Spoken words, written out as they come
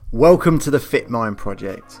Welcome to the Fit Mind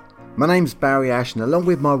Project. My name's Barry Ash, and along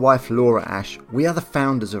with my wife Laura Ash, we are the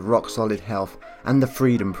founders of Rock Solid Health and the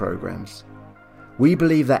Freedom Programs. We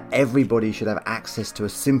believe that everybody should have access to a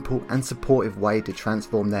simple and supportive way to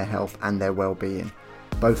transform their health and their well-being,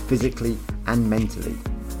 both physically and mentally,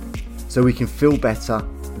 so we can feel better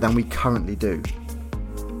than we currently do.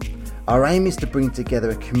 Our aim is to bring together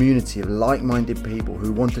a community of like-minded people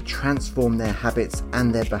who want to transform their habits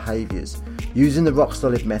and their behaviours using the Rock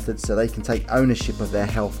Solid method so they can take ownership of their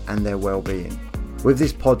health and their well-being. With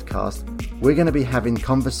this podcast, we're going to be having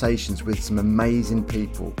conversations with some amazing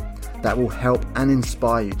people that will help and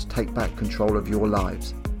inspire you to take back control of your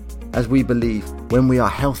lives, as we believe when we are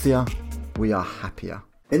healthier, we are happier.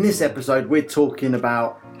 In this episode, we're talking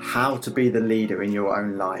about how to be the leader in your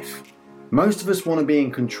own life. Most of us want to be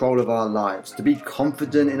in control of our lives, to be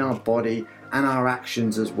confident in our body and our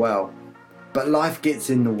actions as well. But life gets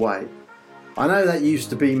in the way. I know that used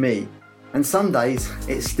to be me, and some days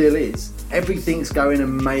it still is. Everything's going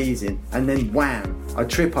amazing, and then wham, I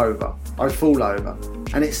trip over, I fall over,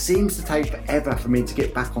 and it seems to take forever for me to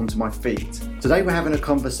get back onto my feet. Today we're having a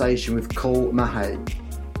conversation with Kul Mahay,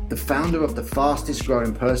 the founder of the fastest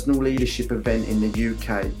growing personal leadership event in the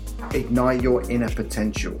UK, Ignite Your Inner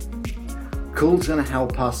Potential. Kul's going to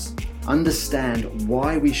help us understand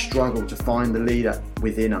why we struggle to find the leader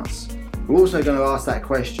within us. We're also going to ask that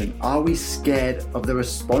question, are we scared of the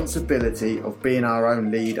responsibility of being our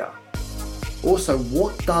own leader? Also,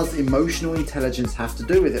 what does emotional intelligence have to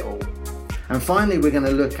do with it all? And finally, we're going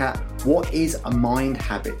to look at what is a mind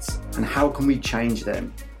habits and how can we change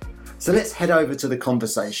them? So let's head over to the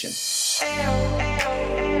conversation.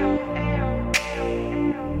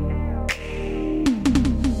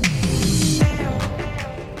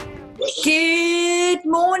 Good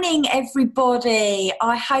morning, everybody.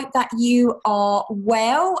 I hope that you are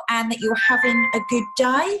well and that you're having a good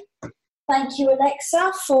day. Thank you,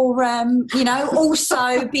 Alexa, for,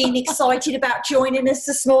 also being excited about joining us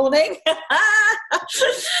this morning.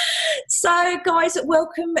 So, guys,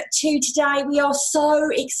 welcome to today. We are so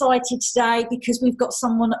excited today because we've got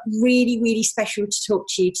someone really, really special to talk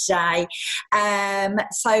to you today.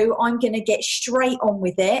 So I'm going to get straight on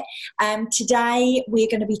with it. Today, we're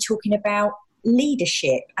going to be talking about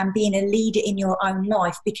leadership and being a leader in your own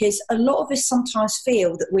life, because a lot of us sometimes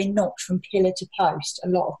feel that we're not from pillar to post a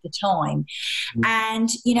lot of the time. And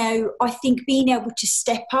I think being able to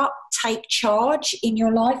step up, take charge in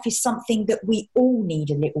your life is something that we all need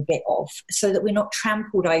a little bit of, so that we're not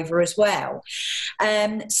trampled over as well.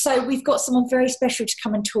 So we've got someone very special to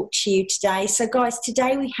come and talk to you today. So guys,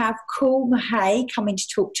 today we have Kul Mahay coming to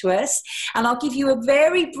talk to us, and I'll give you a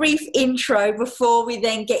very brief intro before we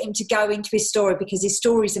then get him to go into his story, because his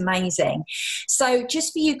story is amazing. So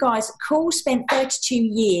just for you guys, Kul spent 32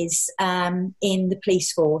 years in the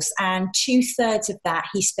police force, and 2/3 of that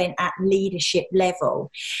he spent at leadership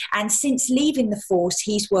level. And since leaving the force,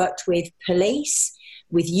 he's worked with police,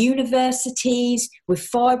 with universities, with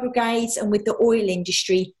fire brigades, and with the oil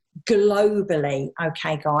industry globally,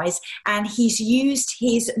 okay guys, and he's used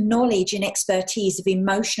his knowledge and expertise of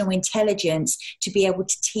emotional intelligence to be able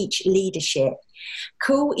to teach leadership.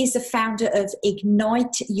 Kul is the founder of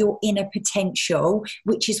Ignite Your Inner Potential,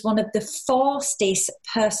 which is one of the fastest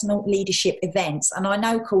personal leadership events. And I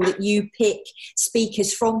know, Kul, that you pick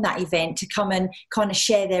speakers from that event to come and kind of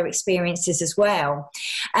share their experiences as well.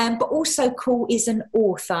 But also, Kul is an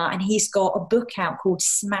author, and he's got a book out called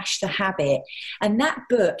Smash the Habit. And that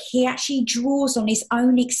book, he actually draws on his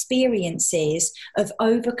own experiences of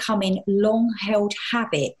overcoming long-held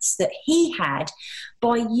habits that he had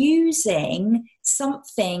by using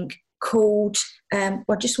something called, I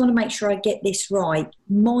just want to make sure I get this right,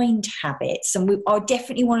 mind habits. And I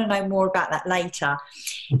definitely want to know more about that later.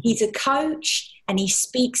 He's a coach, and he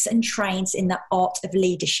speaks and trains in the art of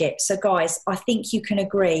leadership. So guys, I think you can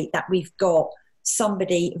agree that we've got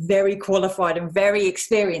somebody very qualified and very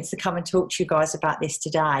experienced to come and talk to you guys about this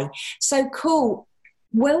today. So Kul,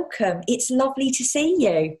 welcome. It's lovely to see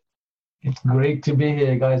you. It's great to be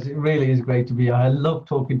here, guys. It really is great to be here. I love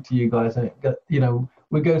talking to you guys.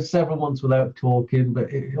 We go several months without talking,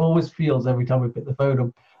 but it always feels every time we pick the phone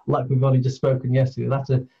up like we've only just spoken yesterday.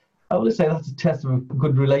 I would say that's a test of a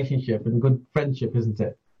good relationship and good friendship, isn't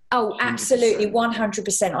it? Oh, absolutely,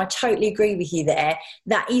 100%. I totally agree with you there.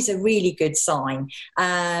 That is a really good sign.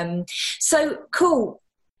 So, Kul,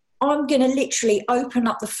 I'm going to literally open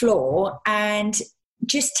up the floor and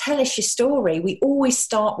just tell us your story. We always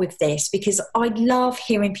start with this because I love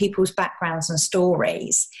hearing people's backgrounds and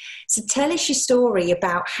stories. So tell us your story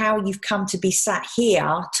about how you've come to be sat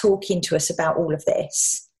here talking to us about all of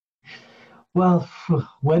this. Well,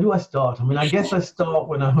 where do I start? I mean, I guess I start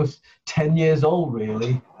when I was 10 years old,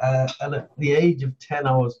 really. And at the age of 10,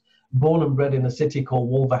 I was born and bred in a city called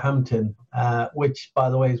Wolverhampton, which, by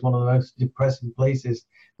the way, is one of the most depressing places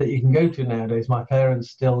that you can go to nowadays. My parents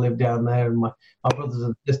still live down there, and my brothers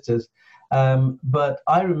and sisters. But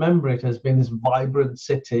I remember it as being this vibrant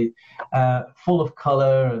city, full of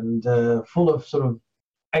color and full of sort of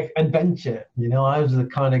adventure. You know, I was the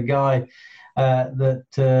kind of guy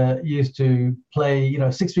that used to play,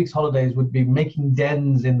 6 weeks holidays would be making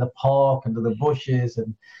dens in the park under the bushes.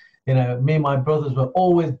 And, me and my brothers were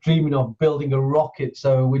always dreaming of building a rocket.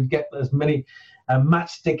 So we'd get as many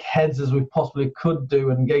matchstick heads as we possibly could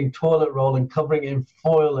do, and getting toilet roll and covering it in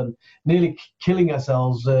foil and nearly killing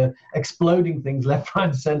ourselves, exploding things left, right,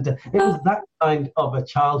 and center. It was that kind of a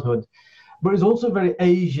childhood. But it was also a very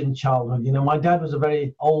Asian childhood. My dad was a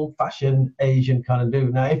very old-fashioned Asian kind of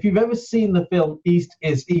dude. Now, if you've ever seen the film East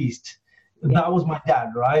is East, that was my dad,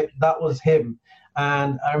 right? That was him.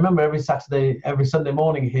 And I remember every Sunday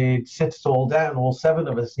morning, he'd sit us all down, all seven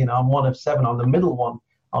of us. I'm one of seven. I'm the middle one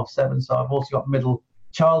of seven. So I've also got middle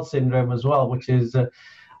child syndrome as well, which is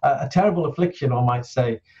a terrible affliction, I might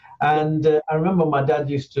say. And I remember my dad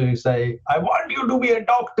used to say, "I want you to be a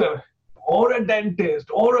doctor, or a dentist,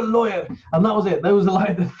 or a lawyer." And that was it. Those are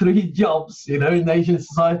like the three jobs, in Asian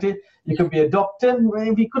society. You could be a doctor.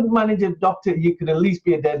 If you couldn't manage a doctor, you could at least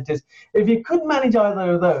be a dentist. If you couldn't manage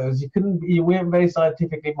either of those, you weren't very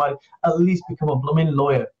scientifically minded, at least become a blooming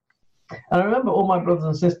lawyer. And I remember all my brothers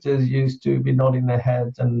and sisters used to be nodding their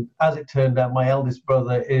heads. And as it turned out, my eldest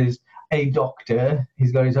brother is a doctor.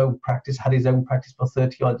 He's got his own practice, had his own practice for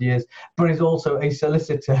 30 odd years, but he's also a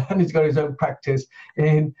solicitor, and he's got his own practice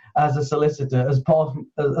as a solicitor, as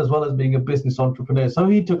well as being a business entrepreneur. So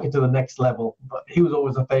he took it to the next level, but he was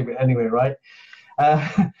always a favorite anyway, right?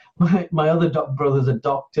 My other brothers are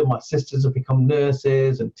doctors, my sisters have become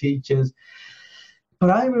nurses and teachers. But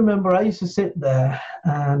I remember I used to sit there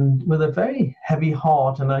and with a very heavy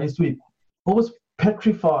heart, and I used to be always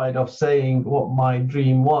petrified of saying what my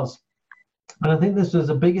dream was. And I think this was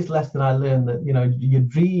the biggest lesson I learned, that, your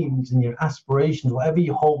dreams and your aspirations, whatever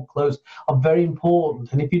you hold close, are very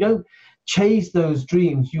important. And if you don't chase those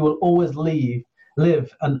dreams, you will always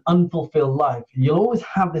live an unfulfilled life. You'll always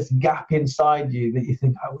have this gap inside you that you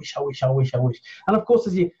think, I wish. And of course,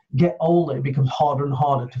 as you get older, it becomes harder and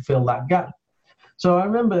harder to fill that gap. So I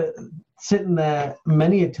remember sitting there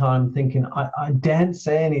many a time thinking, I daren't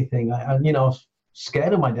say anything. I was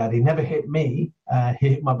scared of my dad. He never hit me. He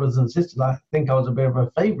hit my brothers and sisters. I think I was a bit of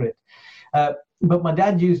a favorite. But my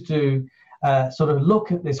dad used to sort of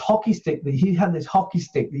look at this hockey stick. He had this hockey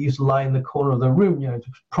stick that used to lie in the corner of the room,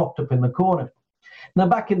 propped up in the corner. Now,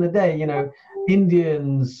 back in the day,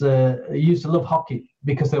 Indians used to love hockey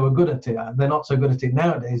because they were good at it. They're not so good at it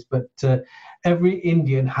nowadays, but every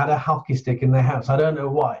Indian had a hockey stick in their house. I don't know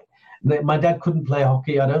why. My dad couldn't play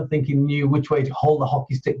hockey. I don't think he knew which way to hold the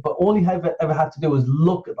hockey stick, but all he ever had to do was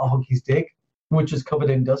look at the hockey stick, which was covered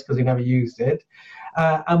in dust because he never used it,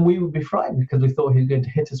 and we would be frightened because we thought he was going to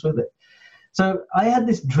hit us with it. So I had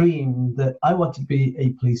this dream that I wanted to be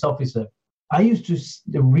a police officer. I used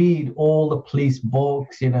to read all the police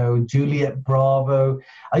books, Juliet Bravo.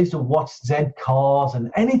 I used to watch Z Cars,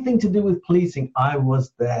 and anything to do with policing, I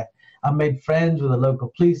was there. I made friends with the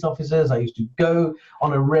local police officers. I used to go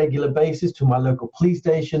on a regular basis to my local police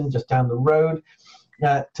station just down the road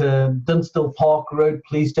at Dunstall Park Road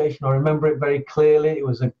Police Station. I remember it very clearly. It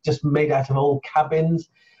was just made out of old cabins.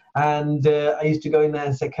 And I used to go in there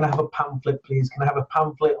and say, "Can I have a pamphlet, please? Can I have a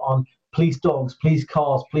pamphlet on police dogs, police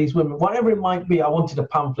cars, police women?" Whatever it might be, I wanted a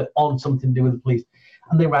pamphlet on something to do with the police.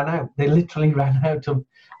 And they ran out. They literally ran out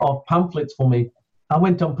of pamphlets for me. I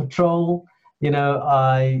went on patrol.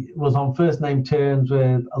 I was on first name terms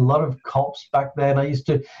with a lot of cops back then. I used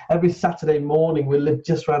to, every Saturday morning, we lived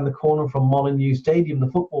just around the corner from Molineux Stadium,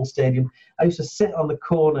 the football stadium. I used to sit on the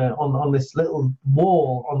corner, on this little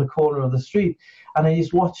wall on the corner of the street, and I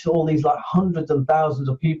used to watch all these like hundreds and thousands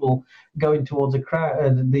of people going towards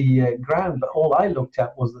the ground. But all I looked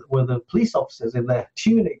at were the police officers in their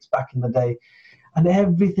tunics back in the day. And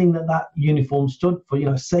everything that uniform stood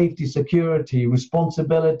for, safety, security,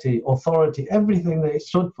 responsibility, authority, everything that it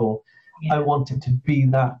stood for, I wanted to be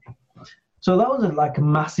that. So that was like a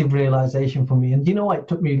massive realization for me. And it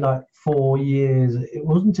took me like 4 years. It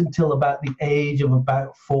wasn't until about the age of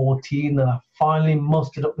about 14 that I finally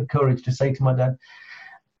mustered up the courage to say to my dad,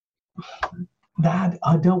 "Dad,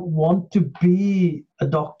 I don't want to be a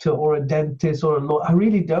doctor or a dentist or a lawyer. I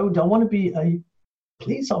really don't. I want to be a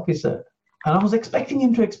police officer." And I was expecting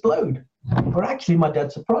him to explode. But actually, my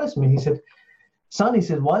dad surprised me. He said, son, he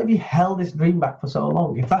says, why have you held this dream back for so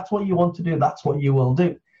long? If that's what you want to do, that's what you will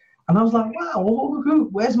do. And I was like, wow,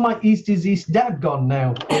 where's my East is East dad gone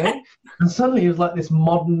now? You know? And suddenly he was like this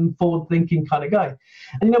modern, forward-thinking kind of guy.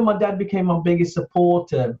 And, you know, my dad became my biggest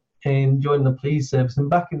supporter in joining the police service. And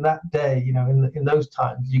back in that day, you know, in those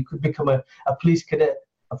times, you could become a police cadet,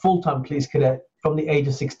 a full-time police cadet from the age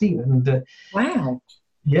of 16. And wow.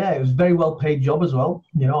 Yeah, it was a very well-paid job as well.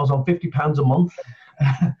 You know, I was on £50 a month.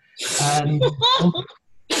 And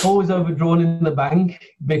always overdrawn in the bank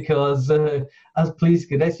because as police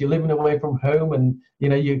cadets, you're living away from home, and you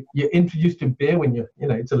know you're introduced to beer when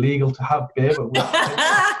it's illegal to have beer,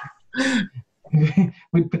 but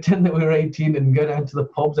we'd pretend that we were 18 and go down to the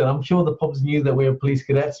pubs, and I'm sure the pubs knew that we were police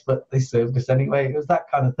cadets, but they served us anyway. It was that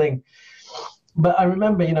kind of thing. But I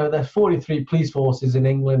remember, you know, there's 43 police forces in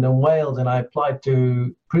England and Wales, and I applied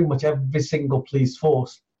to pretty much every single police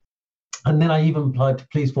force. And then I even applied to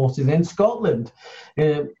police forces in Scotland.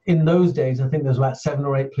 In those days, I think there was about 7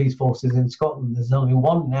 or 8 police forces in Scotland. There's only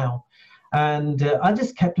one now. And I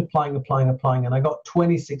just kept applying, and I got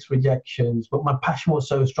 26 rejections. But my passion was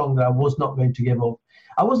so strong that I was not going to give up.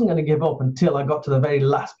 I wasn't going to give up until I got to the very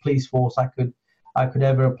last police force I could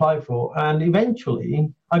ever apply for. And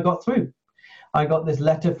eventually, I got through. I got this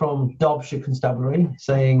letter from Derbyshire Constabulary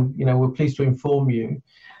saying, you know, we're pleased to inform you.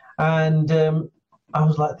 And I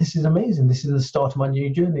was like, this is amazing. This is the start of my new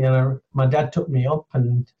journey. And my dad took me up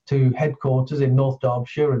and to headquarters in North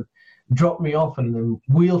Derbyshire and dropped me off, and then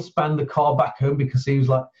wheel spanned the car back home because he was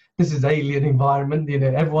like, this is alien environment. You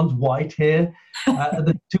know, everyone's white here.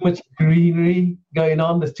 There's too much greenery going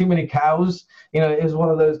on. There's too many cows. You know, it was one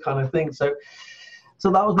of those kind of things. So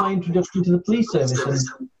that was my introduction to the police service.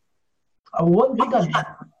 And one thing I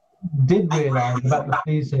did realize about the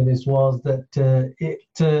police service was that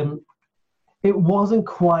it wasn't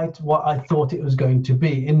quite what I thought it was going to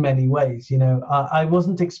be in many ways. You know, I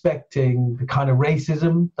wasn't expecting the kind of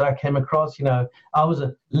racism that I came across. You know, I was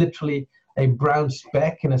literally a brown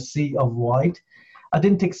speck in a sea of white.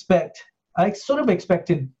 I sort of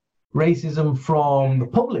expected racism from the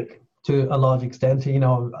public to a large extent. You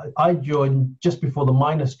know, I joined just before the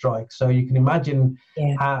miners' strike, so you can imagine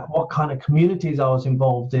what kind of communities I was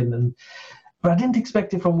involved in. But I didn't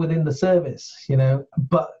expect it from within the service, you know,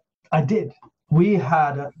 but I did. We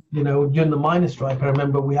had, you know, during the miners' strike, I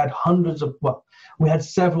remember we had we had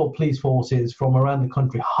several police forces from around the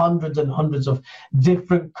country, hundreds and hundreds of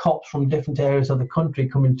different cops from different areas of the country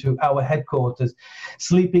coming to our headquarters,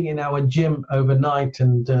 sleeping in our gym overnight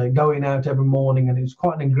and going out every morning. And it was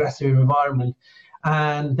quite an aggressive environment.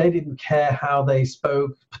 And they didn't care how they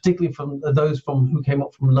spoke, particularly from those who came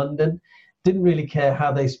up from London, didn't really care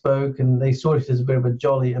how they spoke, and they saw it as a bit of a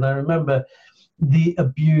jolly. And I remember the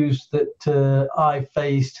abuse that I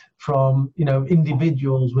faced from, you know,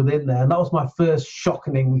 individuals within there. And that was my first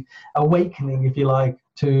shocking awakening, if you like,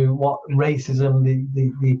 to what racism,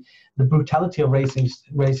 the brutality of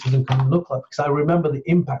racism can look like. Because I remember the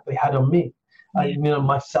impact they had on me, you know,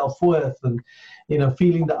 my self-worth, and, you know,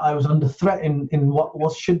 feeling that I was under threat in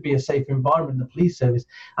what should be a safe environment in the police service.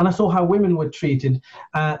 And I saw how women were treated,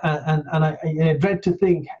 and I dread to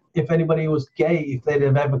think if anybody was gay, if they'd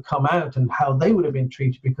have ever come out, and how they would have been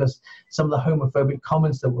treated, because some of the homophobic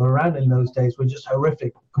comments that were around in those days were just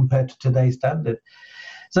horrific compared to today's standard.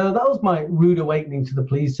 So that was my rude awakening to the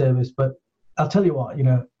police service. But I'll tell you what, you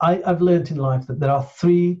know, I've learned in life that there are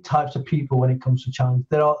 3 types of people when it comes to challenge.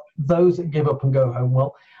 There are those that give up and go home.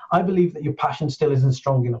 Well, I believe that your passion still isn't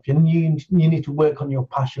strong enough. You need to work on your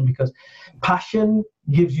passion, because passion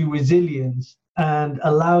gives you resilience and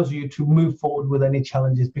allows you to move forward with any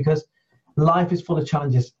challenges, because life is full of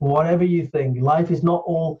challenges. Whatever you think, life is not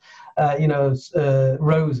all,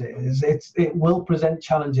 roses. It will present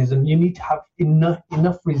challenges, and you need to have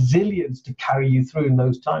enough resilience to carry you through in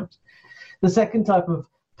those times. The second type of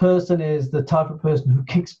person is the type of person who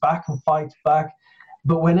kicks back and fights back.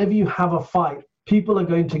 But whenever you have a fight, people are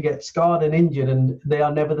going to get scarred and injured, and they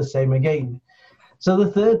are never the same again. So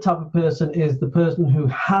the third type of person is the person who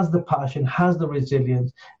has the passion, has the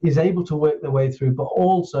resilience, is able to work their way through, but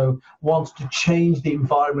also wants to change the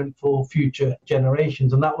environment for future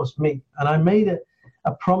generations. And that was me. And I made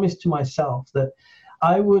a promise to myself that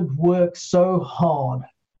I would work so hard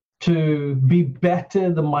to be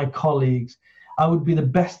better than my colleagues. I would be the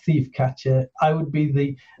best thief catcher. I would be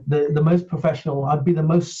the most professional. I'd be the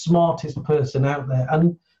most smartest person out there.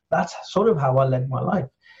 And that's sort of how I led my life.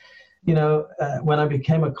 You know, when I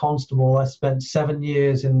became a constable, I spent 7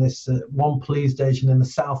 years in this one police station in the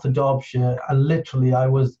south of Derbyshire. And literally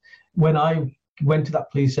when I went to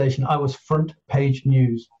that police station, I was front page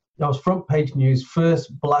news. I was front page news,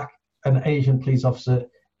 first black and Asian police officer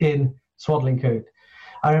in Swaddling Coat.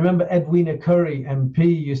 I remember Edwina Curry, MP,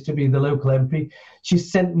 used to be the local MP. She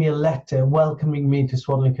sent me a letter welcoming me to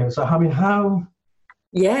Swaddling Coat. So, I mean, how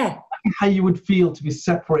you would feel to be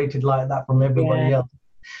separated like that from everybody else.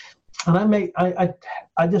 And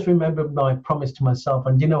I just remember my promise to myself.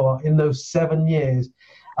 And you know what? In those 7 years,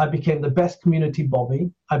 I became the best community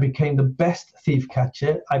bobby. I became the best thief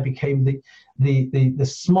catcher. I became the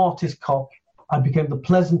smartest cop. I became the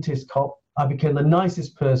pleasantest cop. I became the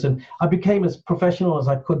nicest person. I became as professional as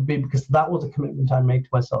I could be, because that was a commitment I made to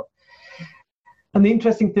myself. And the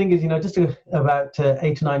interesting thing is, just about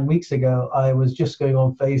 8 or 9 weeks ago, I was just going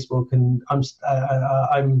on Facebook, and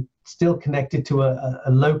I'm still connected to a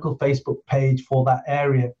local Facebook page for that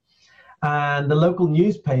area. And the local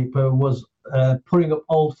newspaper was putting up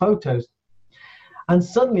old photos. And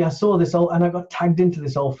suddenly I saw this old, and I got tagged into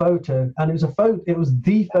this old photo, and it was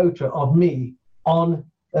the photo of me on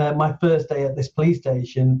my first day at this police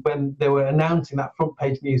station when they were announcing that front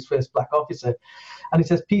page news, first black officer. And it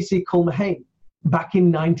says PC Kul Mahay back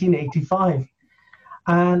in 1985.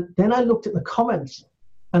 And then I looked at the comments,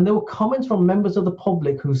 and there were comments from members of the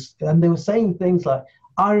public and they were saying things like,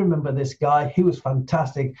 I remember this guy, he was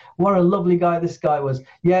fantastic. What a lovely guy this guy was.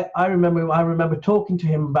 Yeah, I remember talking to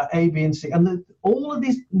him about A, B, and C. And all of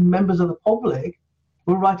these members of the public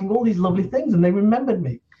were writing all these lovely things, and they remembered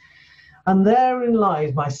me. And therein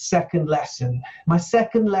lies my second lesson. My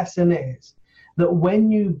second lesson is that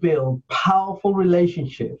when you build powerful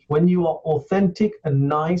relationships, when you are authentic and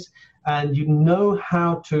nice, and you know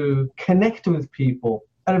how to connect with people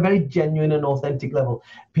at a very genuine and authentic level,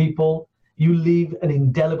 you leave an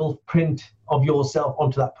indelible print of yourself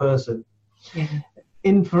onto that person. Mm-hmm.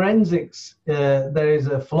 In forensics, there is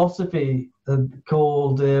a philosophy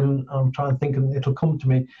called, I'm trying to think, and it'll come to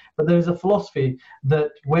me, but there is a philosophy that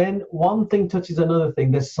when one thing touches another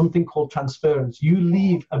thing, there's something called transference. You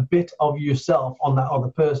leave a bit of yourself on that other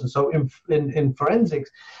person. So in forensics,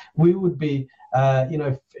 we would be,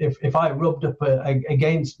 if I rubbed up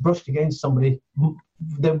brushed against somebody,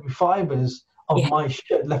 there would be fibers of my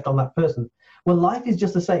shirt left on that person. Well, life is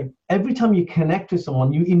just the same. Every time you connect with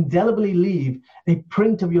someone, you indelibly leave a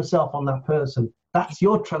print of yourself on that person. That's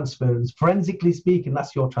your transference. Forensically speaking,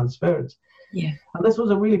 that's your transference. Yeah. And this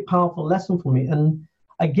was a really powerful lesson for me. And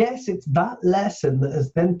I guess it's that lesson that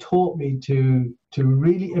has then taught me to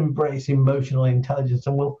really embrace emotional intelligence.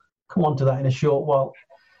 And we'll come on to that in a short while.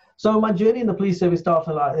 So my journey in the police service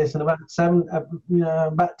started like this, and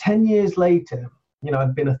about 10 years later,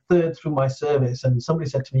 I'd been a third through my service, and somebody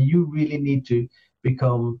said to me, you really need to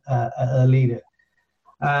become a leader.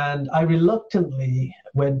 And I reluctantly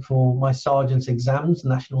went for my sergeant's exams,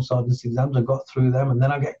 national sergeant's exams. I got through them, and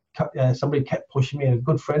then somebody kept pushing me. A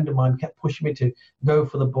good friend of mine kept pushing me to go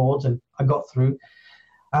for the boards, and I got through.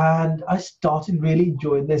 And I started really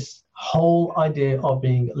enjoying this whole idea of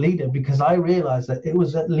being a leader, because I realized that it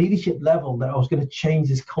was at leadership level that I was going to change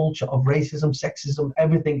this culture of racism, sexism,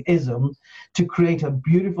 everything-ism, to create a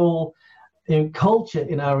beautiful culture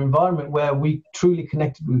in our environment where we truly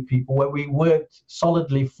connected with people, where we worked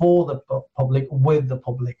solidly for the public, with the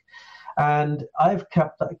public. And I've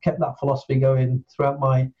kept that philosophy going throughout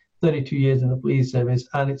my 32 years in the police service,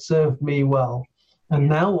 and it served me well. And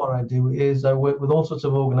now what I do is I work with all sorts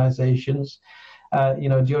of organizations.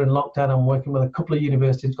 During lockdown, I'm working with a couple of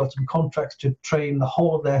universities, got some contracts to train the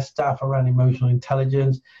whole of their staff around emotional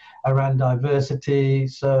intelligence, around diversity.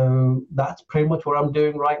 So that's pretty much what I'm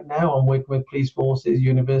doing right now. I'm working with police forces,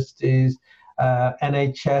 universities,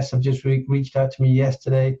 NHS have just reached out to me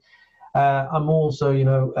yesterday. I'm also,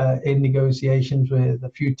 in negotiations with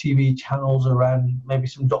a few TV channels around maybe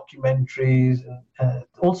some documentaries and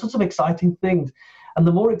all sorts of exciting things. And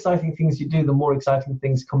the more exciting things you do, the more exciting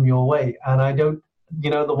things come your way. And I don't,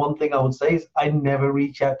 the one thing I would say is I never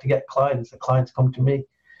reach out to get clients. The clients come to me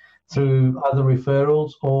through either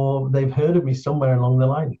referrals or they've heard of me somewhere along the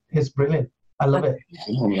line. It's brilliant. I love it.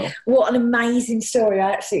 What an amazing story.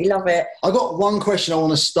 I absolutely love it. I've got one question I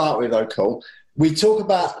want to start with, though, Kul. We talk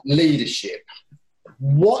about leadership.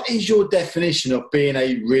 What is your definition of being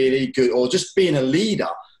a really good, or just being a leader?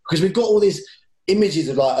 Because we've got all these images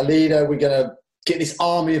of like a leader, we're going to get this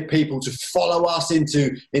army of people to follow us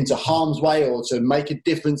into harm's way or to make a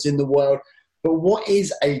difference in the world. But what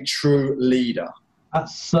is a true leader?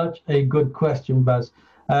 That's such a good question, Baz,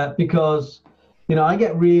 because, I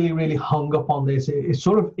get really, really hung up on this. It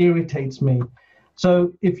sort of irritates me.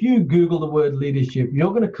 So if you Google the word leadership, you're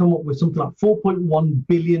going to come up with something like 4.1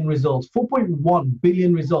 billion results. 4.1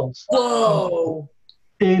 billion results. Whoa!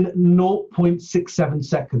 In 0.67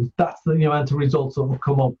 seconds. That's the amount of results that will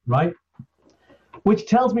come up, right? Which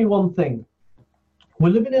tells me one thing. we're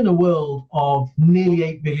living in a world of nearly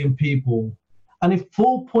 8 billion people. And if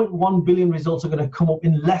 4.1 billion results are going to come up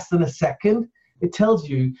in less than a second, it tells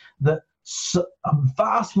you that a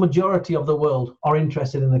vast majority of the world are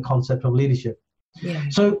interested in the concept of leadership. Yeah.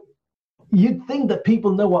 So you'd think that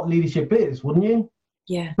people know what leadership is, wouldn't you?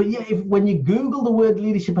 Yeah. But yeah, when you Google the word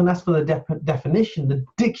leadership and ask for the definition, the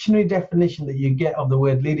dictionary definition that you get of the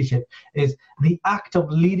word leadership is the act of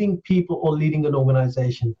leading people or leading an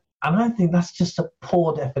organization. And I think that's just a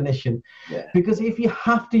poor definition. Yeah. Because if you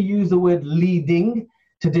have to use the word leading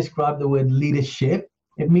to describe the word leadership,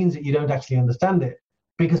 it means that you don't actually understand it.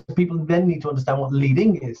 Because people then need to understand what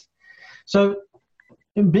leading is. So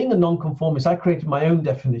in being a nonconformist, I created my own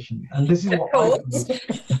definition. And this is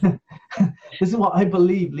what I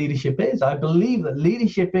believe leadership is. I believe that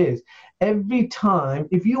leadership is every time,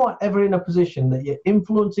 if you are ever in a position that you're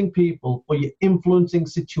influencing people or you're influencing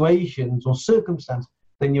situations or circumstances,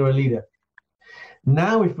 then you're a leader.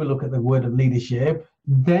 Now, if we look at the word of leadership,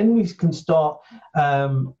 then we can start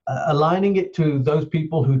aligning it to those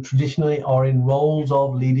people who traditionally are in roles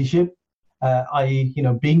of leadership, i.e.,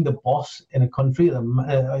 being the boss in a country,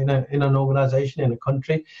 in an organization, in a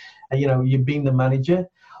country, you're being the manager.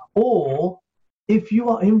 Or if you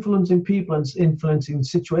are influencing people and influencing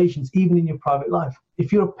situations, even in your private life,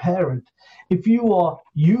 if you're a parent, if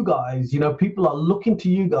you guys, people are looking to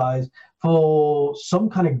you guys for some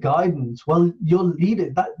kind of guidance, well, you're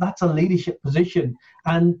leader. That's a leadership position.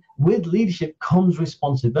 And with leadership comes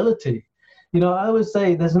responsibility. I always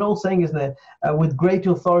say, there's an old saying, isn't there? With great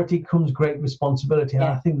authority comes great responsibility. And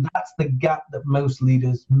I think that's the gap that most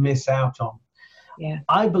leaders miss out on. Yeah.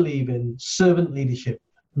 I believe in servant leadership.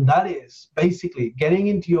 That is basically getting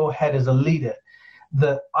into your head as a leader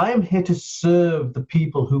that I am here to serve the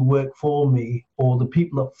people who work for me or the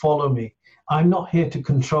people that follow me. I'm not here to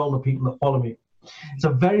control the people that follow me. It's a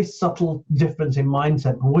very subtle difference in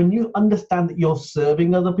mindset. When you understand that you're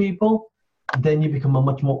serving other people, then you become a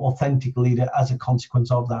much more authentic leader as a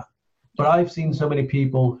consequence of that. But I've seen so many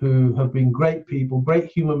people who have been great people,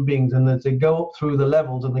 great human beings, and as they go up through the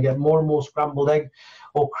levels and they get more and more scrambled egg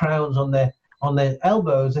or crowns on their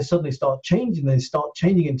elbows, they suddenly start changing. They start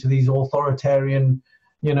changing into these authoritarian,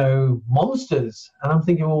 monsters. And I'm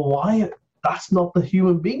thinking, well, why? That's not the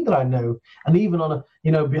human being that I know. And even on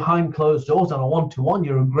a, behind closed doors on a one-to-one,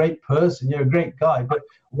 you're a great person, you're a great guy. But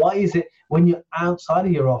why is it when you're outside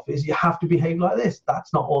of your office, you have to behave like this?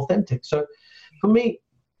 That's not authentic. So for me,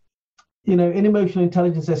 in emotional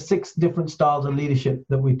intelligence, there's 6 different styles of leadership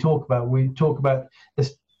that we talk about. We talk about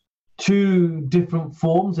this 2 different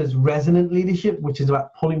forms. There's resonant leadership, which is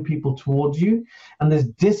about pulling people towards you. And there's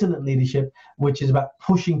dissonant leadership, which is about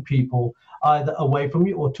pushing people either away from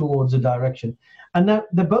you or towards a direction. And now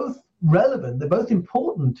they're both relevant. They're both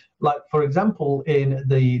important. Like, for example, in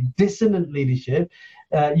the dissonant leadership,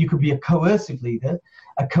 you could be a coercive leader.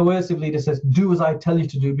 A coercive leader says, do as I tell you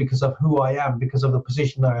to do because of who I am, because of the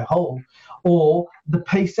position that I hold. Or the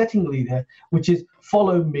pace-setting leader, which is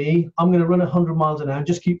follow me. I'm going to run 100 miles an hour.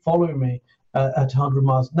 Just keep following me at 100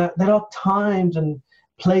 miles. Now, there are times and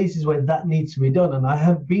places where that needs to be done. And I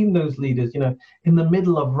have been those leaders, in the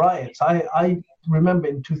middle of riots. I remember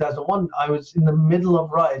in 2001, I was in the middle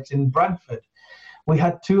of riots in Bradford. We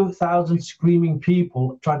had 2,000 screaming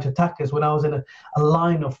people trying to attack us when I was in a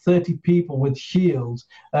line of 30 people with shields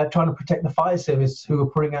trying to protect the fire service who were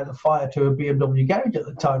putting out the fire to a BMW garage at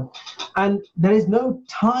the time. And there is no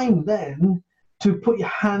time then to put your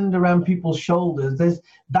hand around people's shoulders.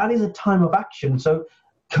 That is a time of action. So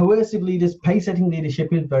coercive leaders, pace-setting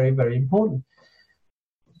leadership is very, very important.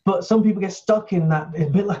 But some people get stuck in that, a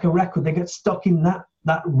bit like a record, they get stuck in that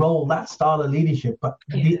role, that style of leadership. But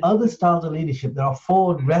the other styles of leadership, there are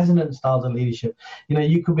 4 resonant styles of leadership.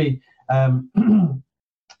 You could be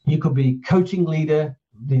coaching leader,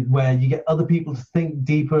 where you get other people to think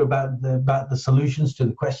deeper about the solutions to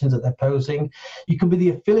the questions that they're posing. You could be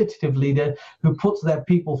the affiliative leader who puts their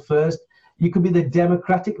people first. You could be the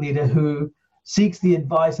democratic leader who seeks the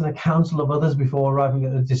advice and the counsel of others before arriving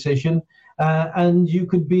at a decision. And you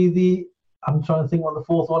could be I'm trying to think what the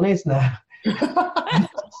 4th one is now.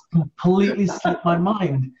 Completely slipped my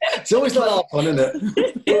mind. It's always the last one, isn't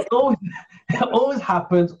it? It always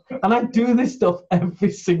happens. And I do this stuff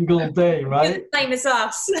every single day, right? Same as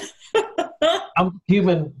us. I'm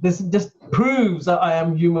human. This just proves that I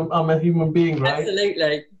am human. I'm a human being, right?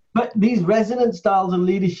 Absolutely. But these resonant styles of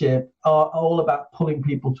leadership are all about pulling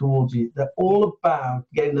people towards you. They're all about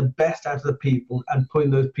getting the best out of the people and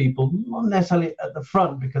putting those people not necessarily at the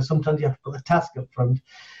front, because sometimes you have to put the task up front,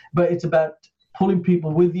 but it's about pulling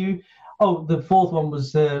people with you. Oh, the 4th one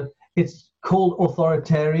was it's called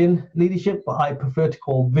authoritarian leadership, but I prefer to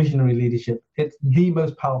call visionary leadership. It's the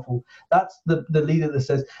most powerful. That's the leader that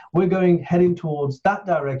says, we're heading towards that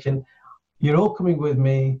direction. You're all coming with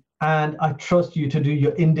me, and I trust you to do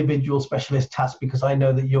your individual specialist task because I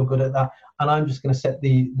know that you're good at that, and I'm just going to set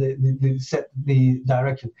the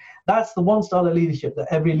direction. That's the one style of leadership that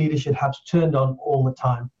every leader should have turned on all the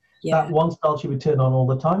time. Yeah. That one style should be turned on all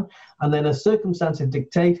the time, and then as circumstances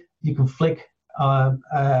dictate, you can flick on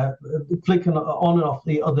and off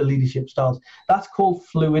the other leadership styles. That's called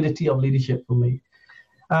fluidity of leadership for me.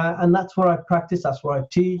 And that's where I practice, that's where I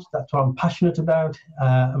teach, that's what I'm passionate about.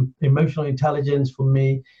 Emotional intelligence for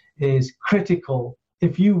me is critical.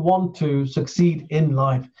 If you want to succeed in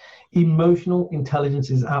life, emotional intelligence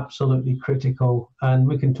is absolutely critical. And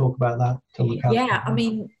we can talk about that till the cows come home. I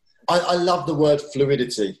mean, I love the word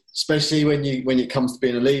fluidity, especially when it comes to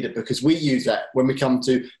being a leader, because we use that when we come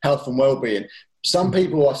to health and well-being. Some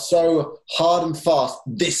people are so hard and fast.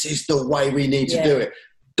 This is the way we need to do it.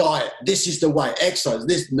 Diet, this is the way.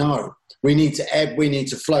 Exercise, no. We need to ebb, we need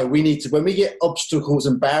to flow. We need to, when we get obstacles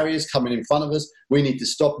and barriers coming in front of us, we need to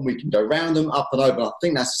stop and we can go around them, up and over. I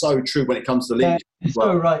think that's so true when it comes to leadership. It's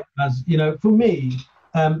so right, as you know, for me,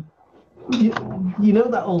 you know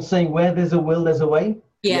that old saying, where there's a will, there's a way?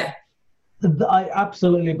 Yeah. I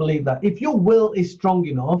absolutely believe that. If your will is strong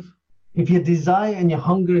enough, if your desire and your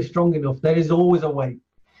hunger is strong enough, there is always a way.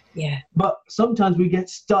 Yeah. But sometimes we get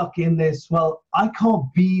stuck in this, well, I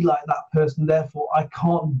can't be like that person, therefore I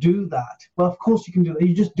can't do that. Well, of course you can do that.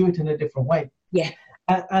 You just do it in a different way. Yeah.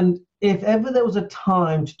 And if ever there was a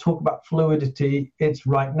time to talk about fluidity, it's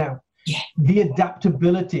right now. Yeah. The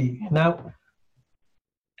adaptability. Now,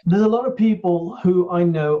 there's a lot of people who I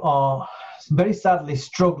know are very sadly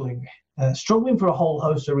struggling for a whole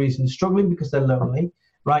host of reasons, struggling because they're lonely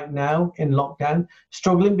right now in lockdown,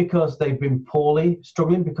 struggling because they've been poorly,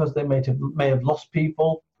 struggling because they may have lost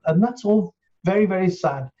people, and that's all very, very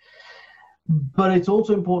sad. But it's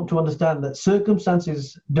also important to understand that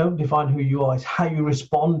circumstances don't define who you are. It's how you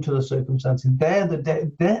respond to the circumstances. That's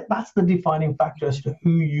the defining factor as to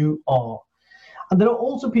who you are. And there are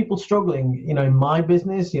also people struggling, you know, in my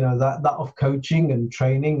business, you know, that of coaching and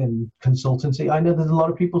training and consultancy. I know there's a lot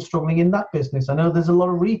of people struggling in that business. I know there's a lot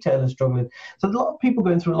of retailers struggling. So there's a lot of people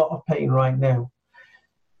going through a lot of pain right now.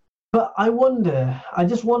 But I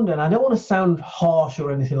just wonder, and I don't want to sound harsh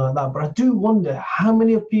or anything like that, but I do wonder how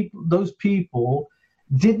many of those people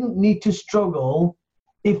didn't need to struggle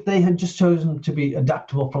if they had just chosen to be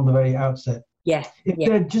adaptable from the very outset. Yeah. If they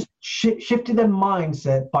had just shifted their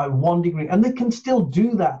mindset by 1 degree, and they can still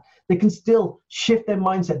do that. They can still shift their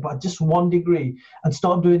mindset by just 1 degree and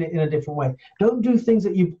start doing it in a different way. Don't do things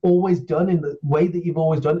that you've always done in the way that you've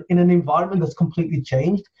always done in an environment that's completely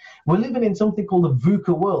changed. We're living in something called the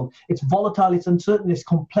VUCA world. It's volatile, it's uncertain, it's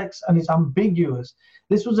complex, and it's ambiguous.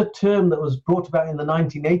 This was a term that was brought about in the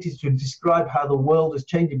 1980s to describe how the world is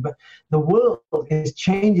changing, but the world is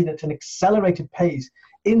changing at an accelerated pace.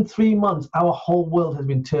 In 3 months, our whole world has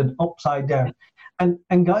been turned upside down.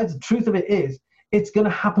 And guys, the truth of it is, it's going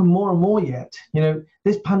to happen more and more yet. You know,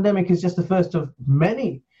 this pandemic is just the first of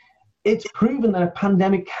many. It's proven that a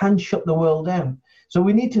pandemic can shut the world down. So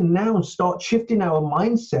we need to now start shifting our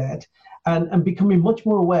mindset and becoming much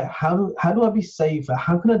more aware. How do I be safer?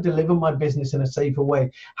 How can I deliver my business in a safer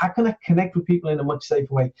way? How can I connect with people in a much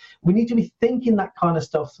safer way? We need to be thinking that kind of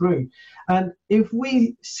stuff through. And if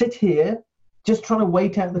we sit here just trying to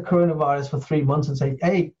wait out the coronavirus for 3 months and say,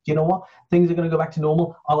 hey, you know what? Things are going to go back to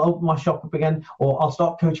normal. I'll open my shop up again, or I'll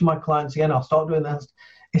start coaching my clients again. I'll start doing this.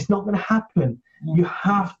 It's not going to happen. You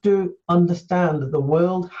have to understand that the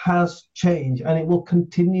world has changed and it will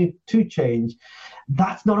continue to change.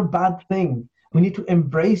 That's not a bad thing. We need to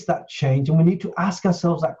embrace that change, and we need to ask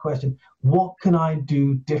ourselves that question: what can I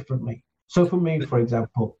do differently? So for me, for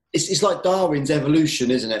example, it's like Darwin's evolution,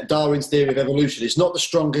 isn't it? Darwin's theory of evolution. It's not the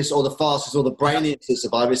strongest or the fastest or the brainiest to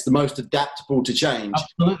survive. It's the most adaptable to change.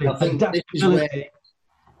 Absolutely. I think this is where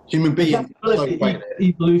human beings are so great at it.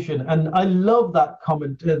 Evolution. And I love that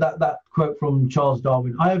comment, that quote from Charles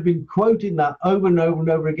Darwin. I have been quoting that over and over and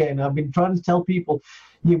over again. I've been trying to tell people,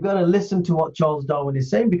 you've got to listen to what Charles Darwin is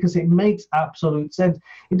saying, because it makes absolute sense.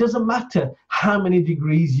 It doesn't matter how many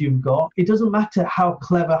degrees you've got. It doesn't matter how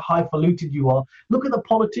clever, highfalutin you are. Look at the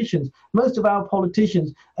politicians. Most of our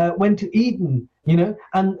politicians went to Eton, you know,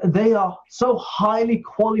 and they are so highly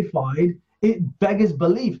qualified, it beggars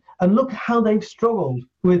belief. And look how they've struggled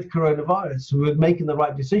with coronavirus, with making the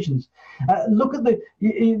right decisions. Look at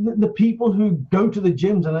the people who go to the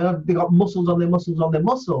gyms and they've got muscles on their muscles on their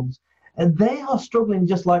muscles. And they are struggling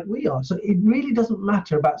just like we are. So it really doesn't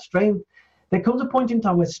matter about strength. There comes a point in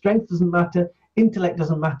time where strength doesn't matter. intellect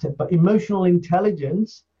doesn't matter, but emotional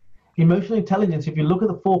intelligence, if you look at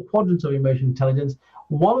the 4 quadrants of emotional intelligence,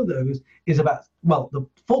 one of those is about, well, the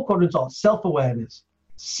 4 quadrants are self-awareness,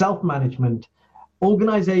 self-management,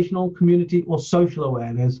 organizational, community, or social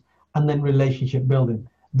awareness, and then relationship building.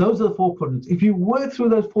 Those are the 4 quadrants. If you work through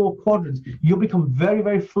those 4 quadrants, you'll become very,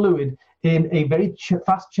 very fluid in a very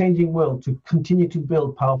fast-changing world to continue to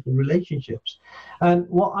build powerful relationships. And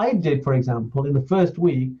what I did, for example, in the first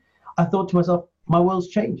week, I thought to myself, my world's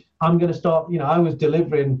changed. I'm going to start, I was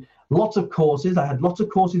delivering lots of courses. I had lots of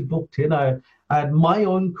courses booked in. I had my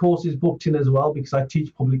own courses booked in as well, because I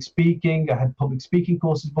teach public speaking. I had public speaking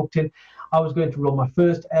courses booked in. I was going to run my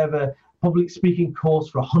first ever public speaking course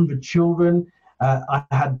for 100 children. I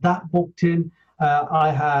had that booked in.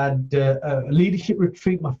 I had a leadership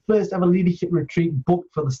retreat, my first ever leadership retreat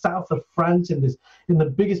booked for the south of France in the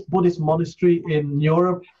biggest Buddhist monastery in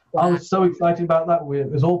Europe. Wow. I was so excited about that.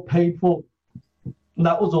 It was all paid for.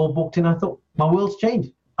 That was all booked in. I thought, my world's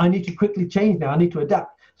changed. I need to quickly change now. I need to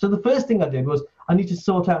adapt. So the first thing I did was I need to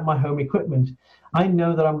sort out my home equipment. I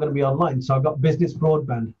know that I'm going to be online, so I got business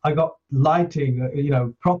broadband. I got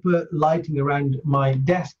lighting, proper lighting around my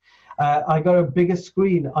desk. I got a bigger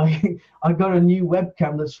screen. I got a new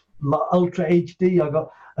webcam that's ultra HD. I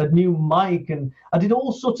got a new mic, and I did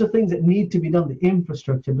all sorts of things that need to be done, the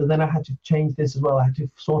infrastructure. But then I had to change this as well. I had to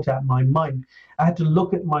sort out my mind. I had to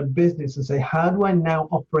look at my business and say, how do I now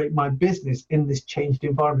operate my business in this changed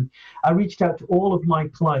environment? I reached out to all of my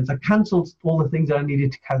clients. I cancelled all the things that I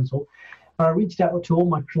needed to cancel. I reached out to all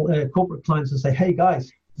my corporate clients and say, hey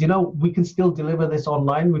guys, we can still deliver this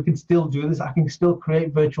online. We can still do this. I can still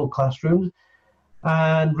create virtual classrooms.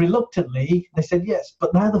 And reluctantly, they said yes.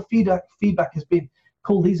 But now the feedback has been,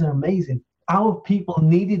 cool, these are amazing. Our people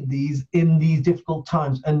needed these in these difficult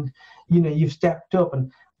times. And, you've stepped up. And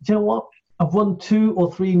do you know what? I've won 2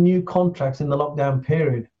 or 3 new contracts in the lockdown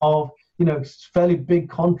period of, fairly big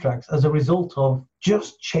contracts as a result of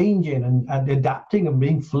just changing and adapting and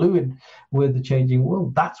being fluid with the changing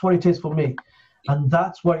world. That's what it is for me. And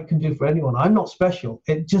that's what it can do for anyone. I'm not special.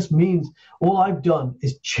 It just means all I've done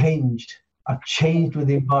is changed. I've changed with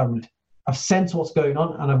the environment. I've sensed what's going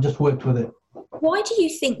on and I've just worked with it. Why do you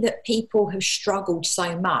think that people have struggled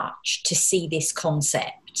so much to see this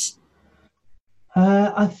concept?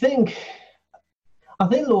 I think,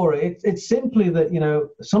 Laura, it's simply that,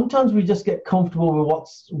 sometimes we just get comfortable with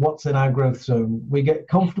what's in our growth zone. We get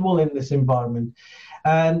comfortable in this environment.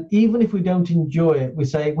 And even if we don't enjoy it, we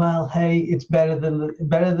say, well, hey, it's better than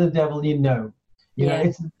the devil,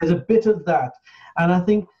 there's a bit of that. And I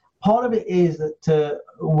think part of it is that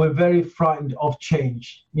we're very frightened of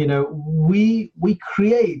change. We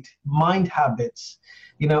create mind habits,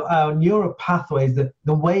 our neural pathways,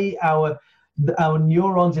 the way our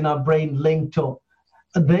neurons in our brain linked up,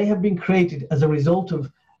 they have been created as a result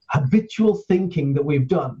of habitual thinking that we've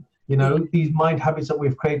done. These mind habits that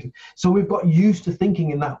we've created. So we've got used to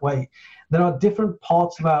thinking in that way. There are different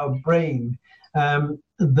parts of our brain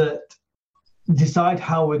that decide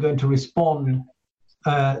how we're going to respond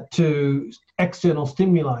to external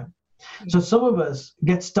stimuli. So some of us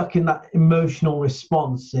get stuck in that emotional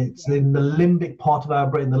response. It's in the limbic part of our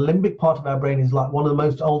brain. The limbic part of our brain is like one of the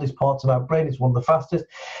most oldest parts of our brain. It's one of the fastest.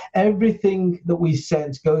 Everything that we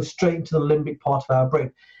sense goes straight into the limbic part of our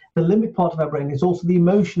brain. The limbic part of our brain is also the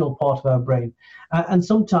emotional part of our brain. And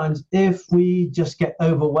sometimes if we just get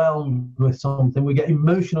overwhelmed with something, we get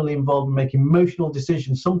emotionally involved and make emotional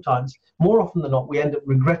decisions. Sometimes, more often than not, we end up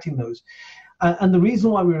regretting those. And the reason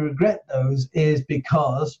why we regret those is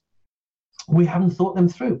because we haven't thought them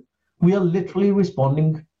through. We are literally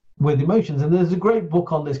responding with emotions. And there's a great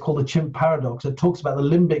book on this called The Chimp Paradox that talks about the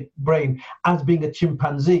limbic brain as being a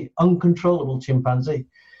chimpanzee, uncontrollable chimpanzee.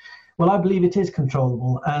 Well, I believe it is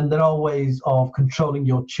controllable, and there are ways of controlling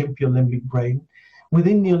your limbic brain.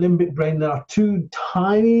 Within your limbic brain, there are 2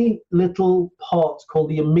 tiny little parts called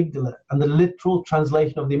the amygdala, and the literal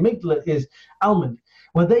translation of the amygdala is almond,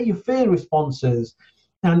 where they're your fear responses.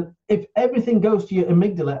 And if everything goes to your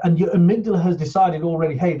amygdala, and your amygdala has decided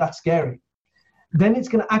already, hey, that's scary, then it's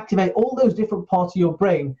going to activate all those different parts of your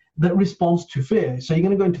brain that responds to fear. So you're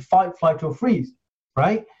going to go into fight, flight, or freeze,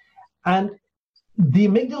 right? And the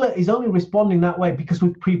amygdala is only responding that way because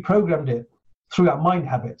we've pre-programmed it through our mind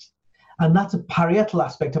habits. And that's a parietal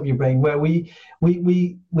aspect of your brain where we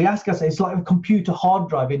ask ourselves, it's like a computer hard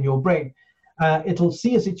drive in your brain. It'll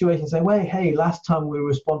see a situation and say, well, hey, last time we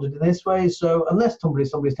responded in this way, so unless somebody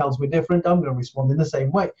tells me different, I'm going to respond in the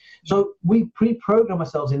same way. So we pre-program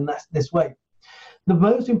ourselves in this way. The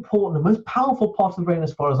most important, the most powerful part of the brain,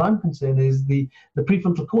 as far as I'm concerned, is the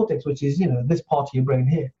prefrontal cortex, which is, this part of your brain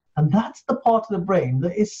here. And that's the part of the brain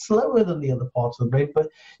that is slower than the other parts of the brain, but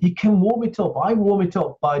you can warm it up. I warm it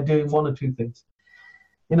up by doing one or two things.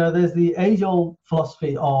 There's the age-old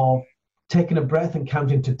philosophy of taking a breath and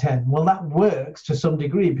counting to 10. Well, that works to some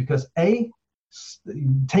degree because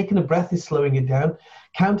taking a breath is slowing it down.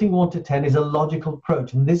 Counting 1 to 10 is a logical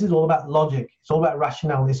approach, and this is all about logic. It's all about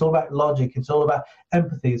rationality. It's all about logic. It's all about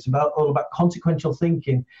empathy. It's all about consequential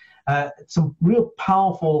thinking. Some real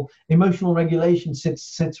powerful emotional regulation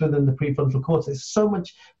sits within the prefrontal cortex. There's so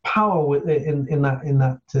much power in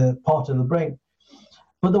that part of the brain.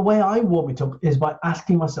 But the way I warm it up is by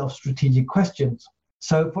asking myself strategic questions.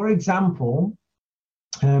 So, for example,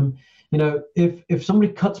 if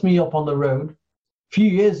somebody cuts me up on the road, a few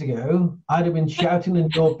years ago, I'd have been shouting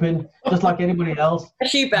and yelping just like anybody else.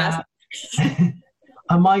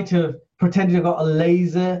 I might have pretended I got a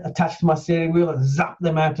laser attached to my steering wheel and zapped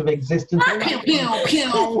them out of existence. Pew, pew,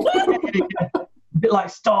 pew. A bit like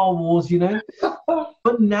Star Wars,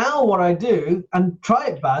 But now what I do, and try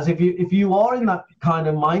it, Baz, if you are in that kind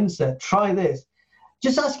of mindset, try this.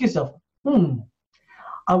 Just ask yourself,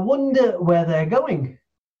 I wonder where they're going.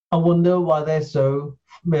 I wonder why they're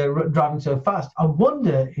driving so fast. I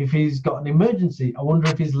wonder if he's got an emergency. I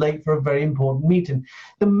wonder if he's late for a very important meeting.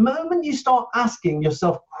 The moment you start asking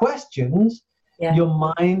yourself questions, your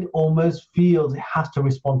mind almost feels it has to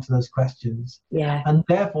respond to those questions. Yeah. And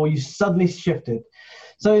therefore you suddenly shift it.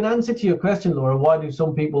 So in answer to your question, Laura, why do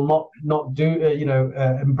some people not do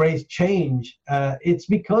embrace change? It's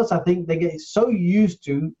because I think they get so used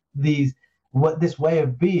to this way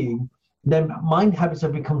of being. Their mind habits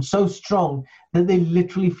have become so strong that they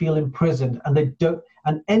literally feel imprisoned,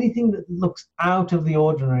 and anything that looks out of the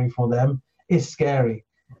ordinary for them is scary.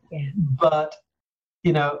 Yeah. But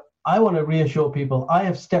I want to reassure people, I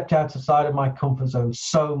have stepped outside of my comfort zone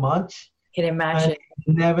so much. Can imagine. And it's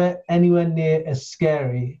never anywhere near as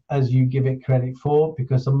scary as you give it credit for,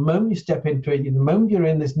 because the moment you step into it, the moment you're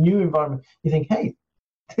in this new environment, you think, hey,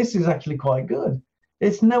 this is actually quite good.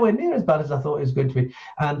 It's nowhere near as bad as I thought it was going to be.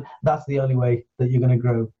 And that's the only way that you're going to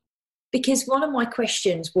grow. Because one of my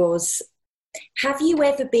questions was, have you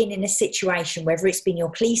ever been in a situation, whether it's been your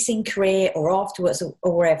policing career or afterwards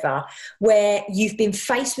or wherever, where you've been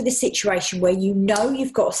faced with a situation where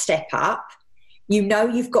you've got to step up,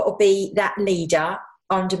 you've got to be that leader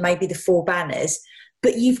under maybe the four banners,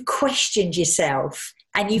 but you've questioned yourself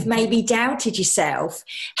and you've maybe doubted yourself?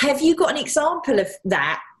 Have you got an example of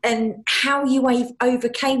that and how you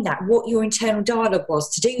overcame that, what your internal dialogue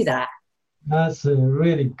was to do that? That's a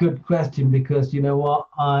really good question, because you know what?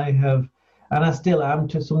 I have, and I still am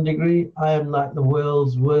to some degree, I am like the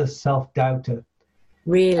world's worst self-doubter.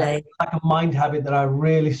 Really? It's like a mind habit that I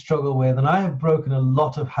really struggle with, and I have broken a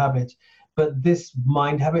lot of habits, but this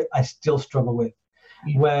mind habit I still struggle with.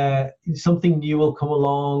 Where something new will come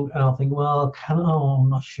along and I'll think, well, I'm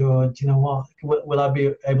not sure. Do you know what? Will I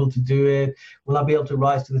be able to do it? Will I be able to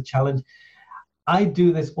rise to the challenge? I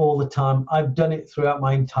do this all the time. I've done it throughout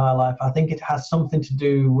my entire life. I think it has something to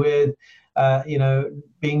do with,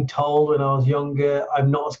 being told when I was younger, I'm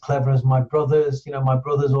not as clever as my brothers. My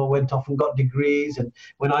brothers all went off and got degrees. And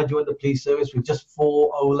when I joined the police service with just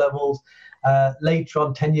 4 O-levels, later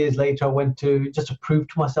on, 10 years later, I went to, just to prove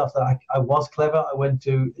to myself that I was clever, I went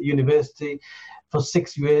to university. For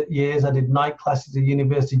 6 years, I did night classes at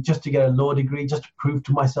university just to get a law degree, just to prove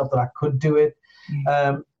to myself that I could do it.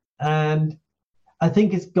 And I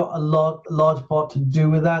think it's got a large part to do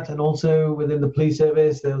with that. And also within the police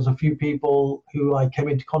service, there was a few people who I came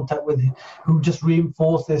into contact with who just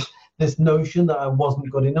reinforced this notion that I wasn't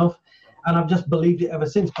good enough. And I've just believed it ever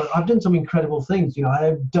since. But I've done some incredible things. I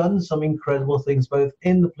have done some incredible things, both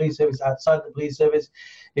in the police service, outside the police service.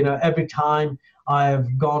 Every time I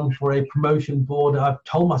have gone for a promotion board, I've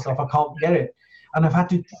told myself I can't get it. And I've had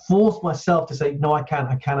to force myself to say, no, I can.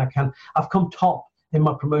 I've come top in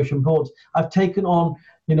my promotion boards. I've taken on,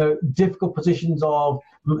 difficult positions of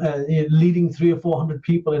leading 300 or 400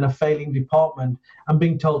 people in a failing department and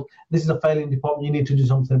being told, this is a failing department, you need to do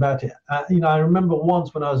something about it. I remember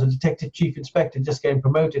once when I was a detective chief inspector just getting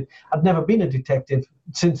promoted. I'd never been a detective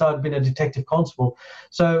since I'd been a detective constable.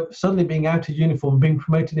 So suddenly being out of uniform, being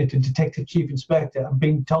promoted into detective chief inspector and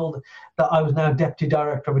being told that I was now deputy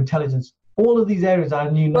director of intelligence. All of these areas I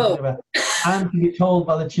knew nothing about. And to be told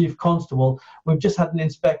by the chief constable, we've just had an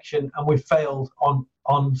inspection and we've failed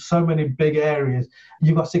on so many big areas.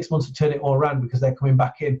 You've got 6 months to turn it all around because they're coming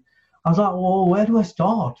back in. I was like, well, where do I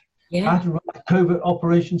start? Yeah. I had to write a covert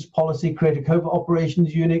operations policy, create a covert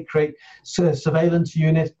operations unit, create a surveillance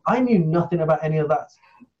unit. I knew nothing about any of that.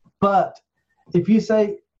 But if you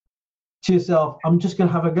say, to yourself, I'm just going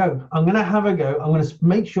to have a go. I'm going to have a go. I'm going to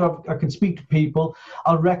make sure I can speak to people.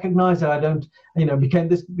 I'll recognize that I don't,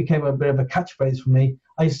 became a bit of a catchphrase for me.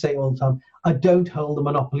 I used to say it all the time. I don't hold a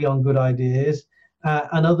monopoly on good ideas,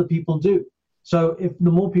 and other people do. So if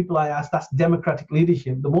the more people I ask, that's democratic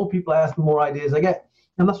leadership. The more people I ask, the more ideas I get.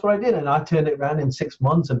 And that's what I did. And I turned it around in 6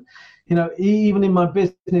 months. And, even in my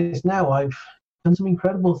business now, I've done some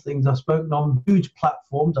incredible things. I've spoken on huge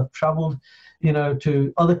platforms. I've traveled,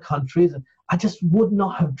 to other countries. And I just would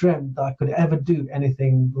not have dreamt that I could ever do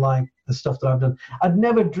anything like the stuff that I've done. I'd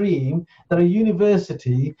never dreamed that a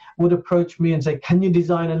university would approach me and say, can you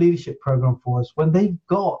design a leadership program for us? When they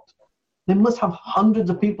must have hundreds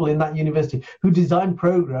of people in that university who design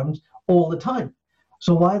programs all the time.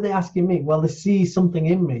 So why are they asking me? Well, they see something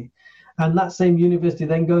in me. And that same university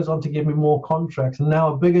then goes on to give me more contracts. And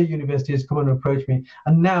now a bigger university has come and approached me.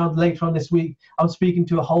 And now later on this week, I'm speaking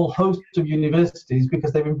to a whole host of universities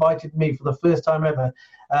because they've invited me for the first time ever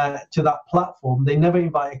to that platform. They never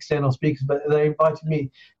invite external speakers, but they invited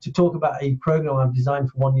me to talk about a program I've designed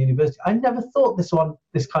for one university. I never thought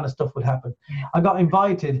this kind of stuff would happen. I got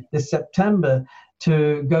invited this September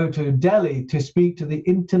to go to Delhi to speak to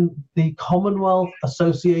the Commonwealth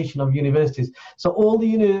Association of Universities. So all the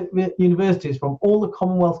universities from all the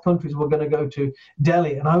Commonwealth countries were going to go to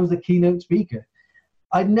Delhi, and I was the keynote speaker.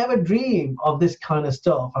 I'd never dreamed of this kind of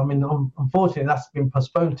stuff. I mean, unfortunately, that's been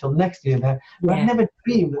postponed till next year now. But I never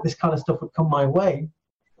dreamed that this kind of stuff would come my way.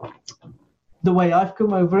 The way I've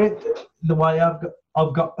come over it, the way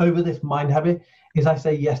I've got over this mind habit is I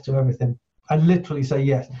say yes to everything. I literally say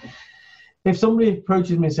yes. If somebody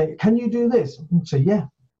approaches me and say, "Can you do this?" I'd say, "Yeah."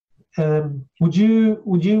 Would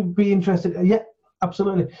you be interested? Yeah,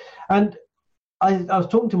 absolutely. And I was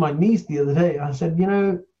talking to my niece the other day. I said,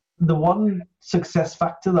 the one success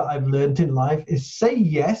factor that I've learned in life is say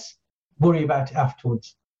yes, worry about it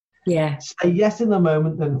afterwards. Yeah. Say yes in the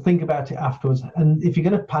moment, then think about it afterwards. And if you're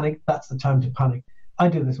going to panic, that's the time to panic. I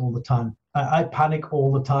do this all the time. I panic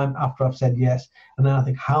all the time after I've said yes. And then I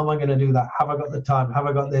think, how am I going to do that? Have I got the time? Have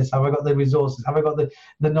I got this? Have I got the resources? Have I got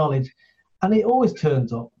the knowledge? And it always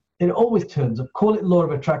turns up. It always turns up. Call it law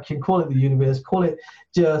of attraction, call it the universe, call it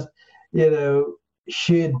just,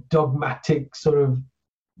 sheer dogmatic sort of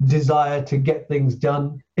desire to get things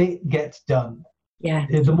done. It gets done. Yeah.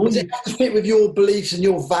 Does it have to fit with your beliefs and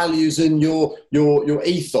your values and your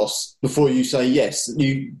ethos before you say yes? Do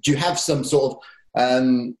you have some sort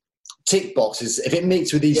of tick boxes? If it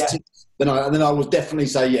meets with these ticks, then I will definitely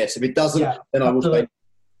say yes. If it doesn't, then I will say.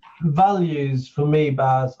 Values for me,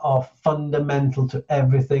 Baz, are fundamental to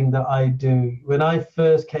everything that I do. When I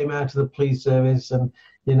first came out of the police service, and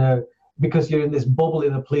because you're in this bubble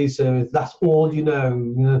in the police service, that's all you know.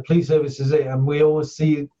 The police service is it, and we always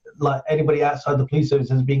see like anybody outside the police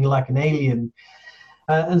service as being like an alien.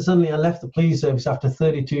 And suddenly I left the police service after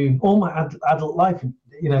 32, all my adult life,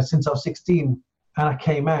 since I was 16, and I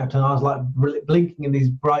came out and I was like blinking in these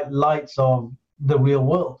bright lights of the real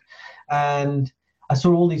world. And I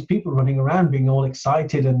saw all these people running around being all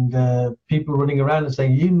excited, and people running around and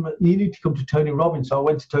saying, you need to come to Tony Robbins. So I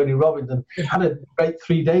went to Tony Robbins and had a great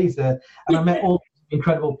 3 days there. And I met all these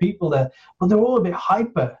incredible people there, but they're all a bit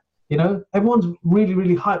hyper. Everyone's really,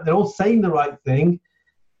 really hyped. They're all saying the right thing.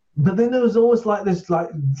 But then there was always like this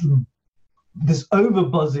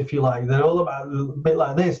overbuzz, if you like. They're all about a bit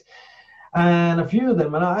like this. And a few of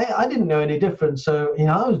them, and I didn't know any different. So,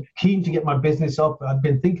 I was keen to get my business up. I'd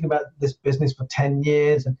been thinking about this business for 10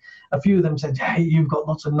 years. And a few of them said, "Hey, you've got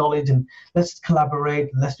lots of knowledge and let's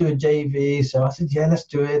collaborate and let's do a JV." So I said, "Yeah, let's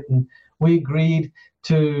do it." And we agreed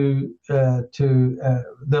to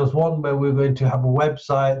there was one where we were going to have a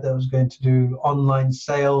website that was going to do online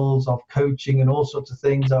sales of coaching and all sorts of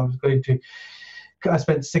things. I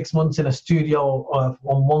spent 6 months in a studio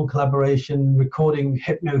on one collaboration, recording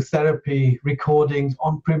hypnotherapy recordings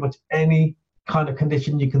on pretty much any kind of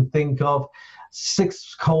condition you can think of.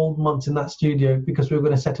 6 cold months in that studio because we were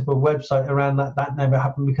going to set up a website around that. That never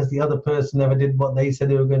happened because the other person never did what they said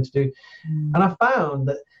they were going to do. And I found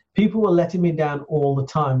that people were letting me down all the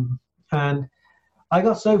time. And I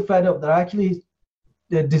got so fed up that I actually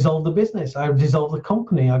dissolved the business. I dissolved the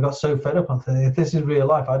company. I got so fed up. I thought, if this is real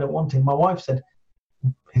life, I don't want it. My wife said,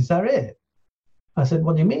 "Is that it?" I said,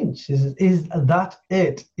 "What do you mean?" She says, "Is that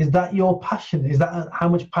it? Is that your passion? Is that how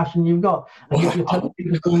much passion you've got?" And you're telling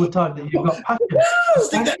people all the time that you've got passion.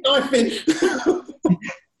 Stick that knife in.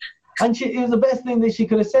 And it was the best thing that she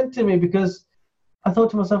could have said to me, because I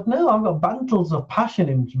thought to myself, no, I've got bantles of passion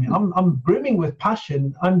in me. I'm brimming with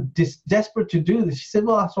passion. I'm desperate to do this. She said,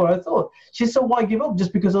 "Well, that's what I thought." She said, "So why give up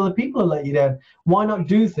just because other people are letting you down? Why not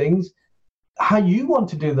do things how you want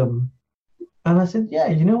to do them?" And I said, yeah,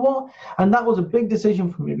 you know what? And that was a big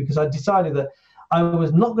decision for me, because I decided that I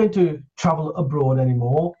was not going to travel abroad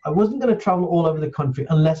anymore. I wasn't going to travel all over the country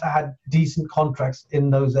unless I had decent contracts in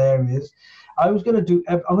those areas. I was going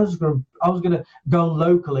to go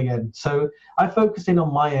local again. So I focused in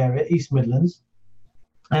on my area, East Midlands,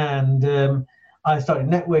 and I started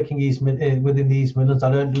networking within the East Midlands.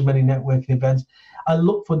 I don't do many networking events. I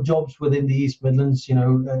looked for jobs within the East Midlands,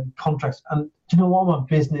 contracts. And do you know what? My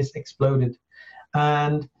business exploded.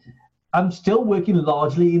 And I'm still working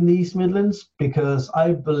largely in the East Midlands, because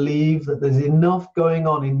I believe that there's enough going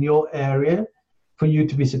on in your area for you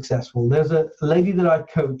to be successful. There's a lady that I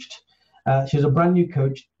coached. She's a brand new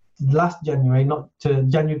coach last January, not to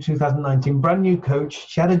January 2019, brand new coach.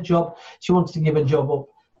 She had a job. She wanted to give a job up.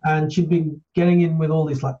 And she'd been getting in with all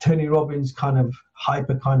these like Tony Robbins kind of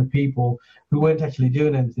hyper kind of people who weren't actually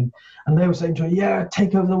doing anything. And they were saying to her, yeah,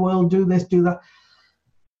 take over the world, do this, do that.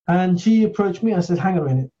 And she approached me. I said, hang on a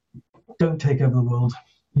minute. Don't take over the world.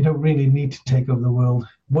 You don't really need to take over the world.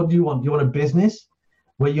 What do you want? Do you want a business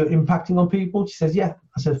where you're impacting on people? She says, yeah.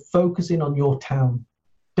 I said, focus in on your town.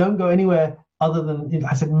 Don't go anywhere other than,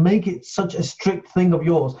 I said, make it such a strict thing of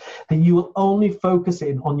yours that you will only focus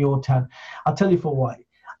in on your town. I'll tell you for why.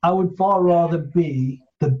 I would far rather be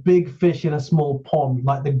the big fish in a small pond,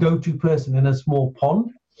 like the go-to person in a small pond,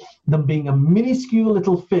 than being a minuscule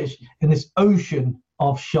little fish in this ocean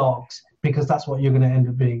of sharks, because that's what you're going to end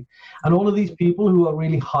up being. And all of these people who are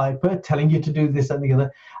really hyper, telling you to do this and the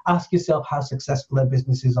other, ask yourself how successful their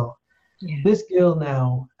businesses are. Yeah. This girl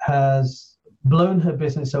now has blown her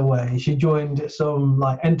business away. She joined some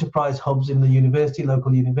like enterprise hubs in the university,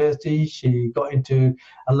 local university. She got into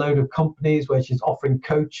a load of companies where she's offering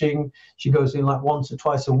coaching. She goes in like once or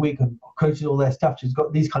twice a week and coaches all their staff. She's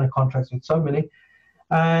got these kind of contracts with so many.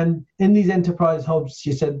 And in these enterprise hubs,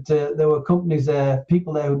 she said there were companies there,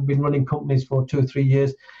 people there who'd been running companies for 2 or 3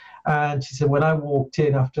 years. And she said, when I walked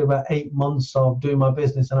in after about 8 months of doing my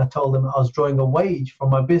business and I told them I was drawing a wage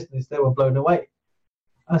from my business, they were blown away.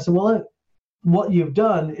 I said, well, what you've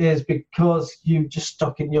done is because you've just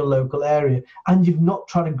stuck in your local area and you've not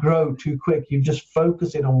tried to grow too quick. You've just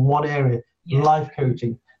focused in on one area, life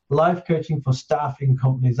coaching for staff in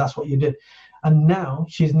companies. That's what you did. And now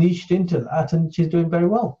she's niched into that and she's doing very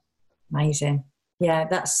well. Amazing. Yeah,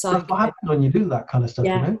 that's so That's what happens when you do that kind of stuff,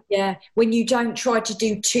 yeah, you know? Yeah. When you don't try to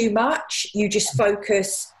do too much, you just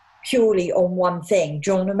focus purely on one thing.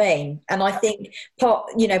 Do you know what I mean? And I think part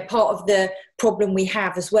of the problem we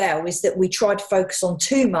have as well is that we try to focus on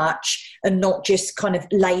too much and not just kind of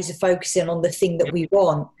laser focusing on the thing that we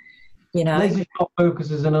want. You know, laser sharp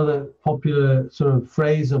focus is another popular sort of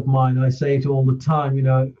phrase of mine. I say it all the time. You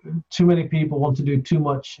know, too many people want to do too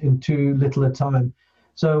much in too little a time.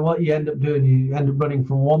 So what you end up doing, you end up running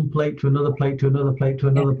from one plate to another plate to another plate to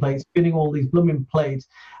another plate, spinning all these blooming plates,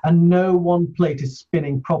 and no one plate is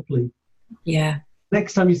spinning properly. Yeah.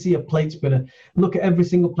 Next time you see a plate spinner, look at every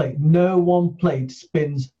single plate. No one plate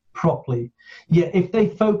spins properly. Yet if they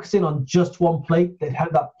focus in on just one plate, they'd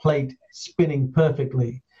have that plate spinning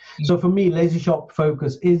perfectly. So for me, laser sharp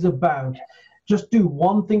focus is about just do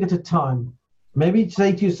one thing at a time. Maybe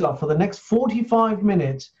say to yourself, for the next 45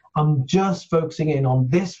 minutes, I'm just focusing in on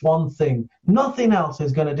this one thing. Nothing else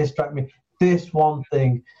is going to distract me. This one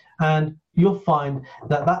thing. And you'll find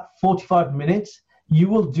that 45 minutes, you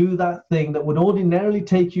will do that thing that would ordinarily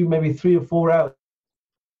take you maybe 3 or 4 hours.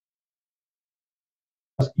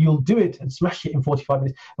 You'll do it and smash it in 45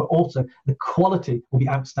 minutes, but also the quality will be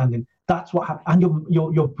outstanding. That's what happens. And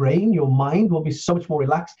your brain, your mind will be so much more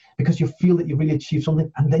relaxed because you feel that you really achieved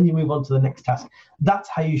something, and then you move on to the next task. That's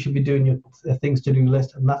how you should be doing your things to do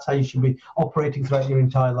list, and that's how you should be operating throughout your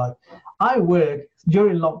entire life. I work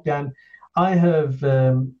during lockdown. I have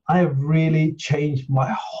really changed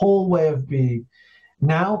my whole way of being.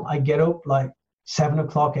 Now I get up like 7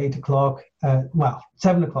 o'clock, 8 o'clock.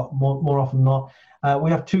 7 o'clock more often than not.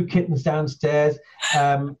 We have 2 kittens downstairs.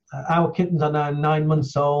 Our kittens are now 9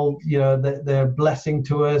 months old. You know, they're a blessing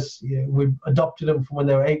to us. You know, we've adopted them from when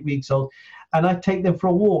they were 8 weeks old, and I take them for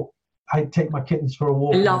a walk. I take my kittens for a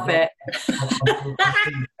walk. Love it.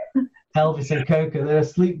 Elvis and Coco, they're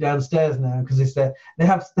asleep downstairs now because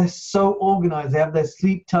they're so organized. They have their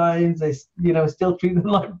sleep times. They still treat them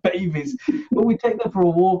like babies. But we take them for a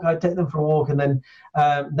walk. I take them for a walk, and then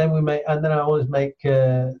I always make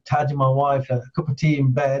Taj and my wife a cup of tea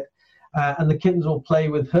in bed, and the kittens will play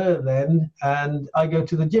with her then. And I go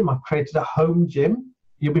to the gym. I've created a home gym.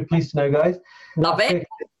 You'll be pleased to know, guys. Love it.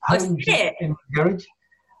 I've seen it in my garage.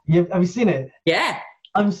 Have you seen it? Yeah.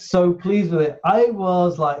 I'm so pleased with it. I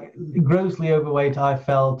was like grossly overweight. I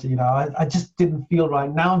felt, I just didn't feel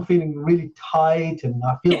right. Now I'm feeling really tight and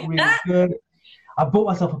I feel really good. I bought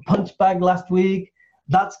myself a punch bag last week.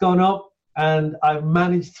 That's gone up, and I've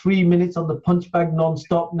managed 3 minutes on the punch bag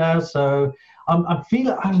non-stop now. So I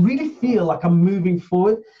really feel like I'm moving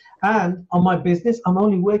forward. And on my business, I'm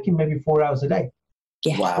only working maybe 4 hours a day.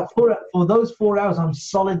 Yeah. Wow. For those 4 hours, I'm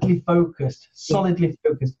solidly focused.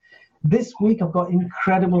 This week, I've got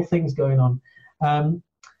incredible things going on.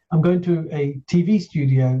 I'm going to a TV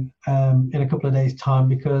studio in a couple of days' time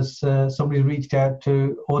because somebody reached out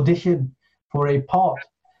to audition for a part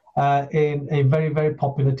in a very, very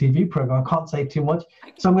popular TV program. I can't say too much,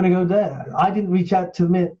 so I'm going to go there. I didn't reach out to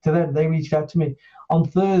them. They reached out to me. On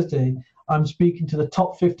Thursday, I'm speaking to the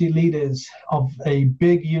top 50 leaders of a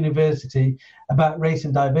big university about race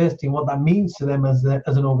and diversity and what that means to them as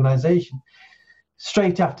an organization.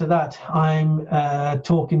 Straight after that, I'm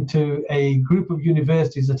talking to a group of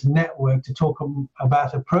universities at a network to talk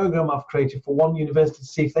about a program I've created for one university to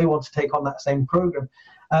see if they want to take on that same program.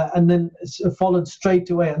 And then followed straight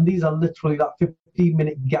away. And these are literally like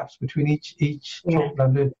 15-minute gaps between each talk that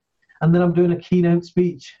I'm doing. And then I'm doing a keynote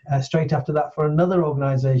speech straight after that for another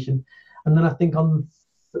organization. And then I think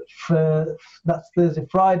that's Thursday,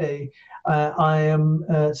 Friday, I am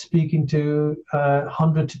speaking to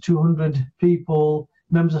 100 to 200 people,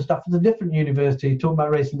 members of staff at a different university, talking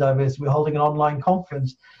about race and diversity. We're holding an online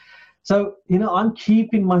conference. So, I'm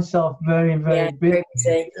keeping myself very, very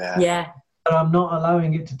busy. Yeah. But I'm not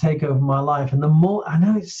allowing it to take over my life. And the more, I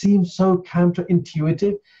know it seems so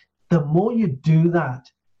counterintuitive, the more you do that,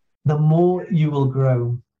 the more you will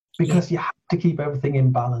grow, because you have to keep everything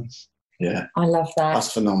in balance. Yeah. I love that.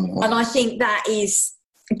 That's phenomenal. And I think that is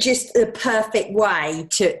just the perfect way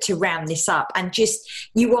to round this up. And just,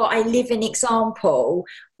 you are a living example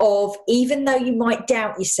of, even though you might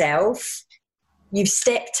doubt yourself, you've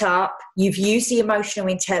stepped up, you've used the emotional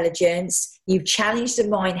intelligence, you've challenged the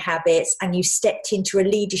mind habits, and you've stepped into a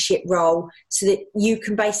leadership role so that you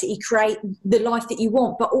can basically create the life that you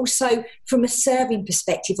want, but also from a serving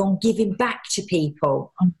perspective on giving back to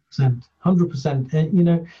people.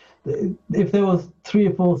 100%. If there were 3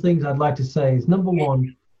 or 4 things I'd like to say is, number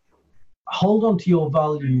one, hold on to your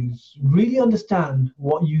values. Really understand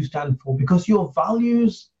what you stand for, because your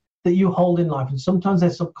values that you hold in life, and sometimes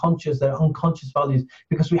they're subconscious, they're unconscious values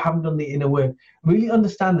because we haven't done the inner work. Really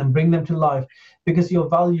understand them, bring them to life, because your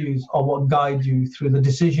values are what guide you through the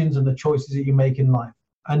decisions and the choices that you make in life.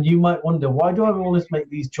 And you might wonder, why do I always make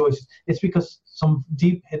these choices? It's because some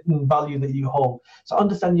deep hidden value that you hold. So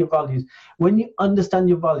understand your values. When you understand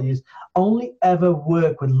your values, only ever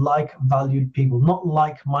work with like-valued people, not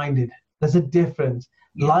like-minded. There's a difference.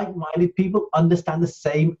 Like-minded people understand the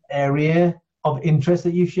same area of interest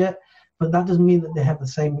that you share, but that doesn't mean that they have the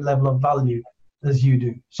same level of value as you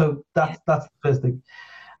do. So that's the first thing.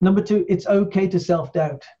 Number 2, it's okay to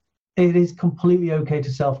self-doubt. It is completely okay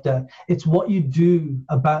to self-doubt. It's what you do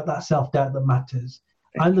about that self-doubt that matters.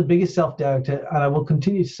 I'm the biggest self-doubter, and I will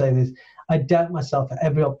continue to say this. I doubt myself at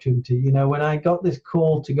every opportunity. When I got this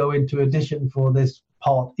call to go into audition for this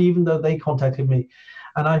part, even though they contacted me,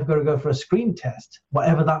 and I've got to go for a screen test,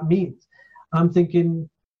 whatever that means, I'm thinking,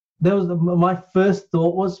 my first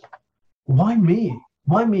thought was, why me?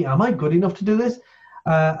 Why me? Am I good enough to do this?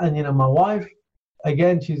 And my wife,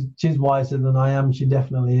 again, she's wiser than I am. She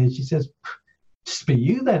definitely is. She says, just be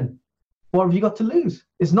you then. What have you got to lose?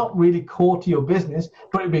 It's not really core to your business,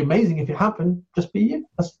 but it'd be amazing if it happened. Just be you.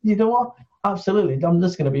 You know what? Absolutely. I'm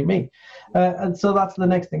just going to be me. And so that's the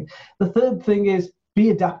next thing. The third thing is,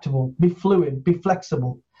 be adaptable, be fluid, be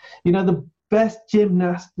flexible. The best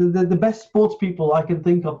gymnasts, the best sports people I can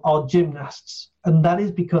think of are gymnasts. And that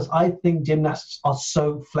is because I think gymnasts are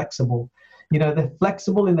so flexible. They're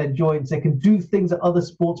flexible in their joints. They can do things that other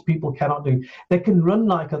sports people cannot do. They can run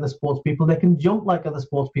like other sports people. They can jump like other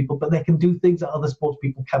sports people, but they can do things that other sports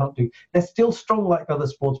people cannot do. They're still strong like other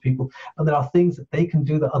sports people, but there are things that they can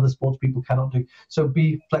do that other sports people cannot do. So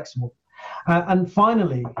be flexible. And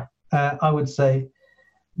finally, I would say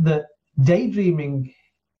that daydreaming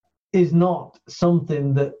is not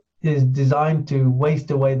something that is designed to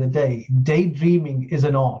waste away the day. Daydreaming is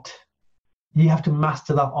an art. You have to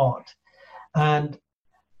master that art. And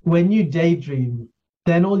when you daydream,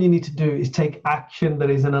 then all you need to do is take action that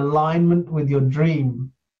is in alignment with your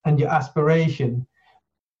dream and your aspiration.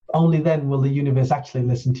 Only then will the universe actually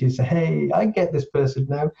listen to you and say, hey, I get this person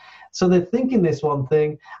now. So they're thinking this one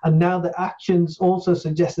thing, and now the actions also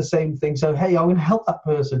suggest the same thing. So, hey, I'm going to help that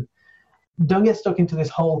person. Don't get stuck into this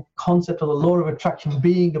whole concept of the law of attraction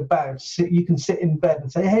being about, you can sit in bed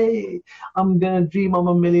and say, hey, I'm going to dream I'm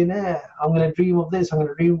a millionaire. I'm going to dream of this. I'm going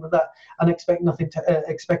to dream of that, and expect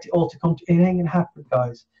it all to come to. It ain't going to happen,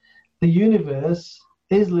 guys. The universe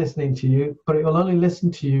is listening to you, but it will only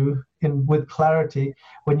listen to you with clarity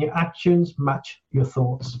when your actions match your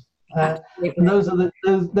thoughts. And those are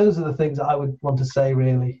the things that I would want to say,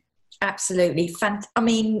 really. Absolutely.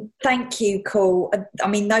 Thank you, Kul.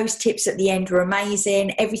 Those tips at the end were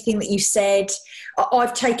amazing. Everything that you said,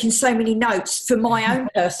 I've taken so many notes for my own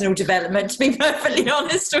personal development, to be perfectly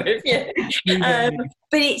honest with you.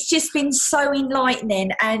 But it's just been so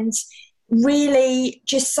enlightening and really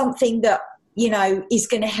just something that, is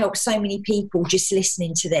going to help so many people just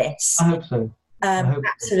listening to this. I hope so.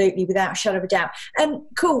 Absolutely, without a shadow of a doubt.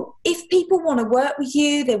 Kul, if people want to work with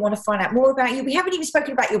you, they want to find out more about you, we haven't even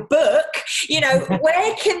spoken about your book,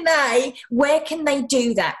 where can they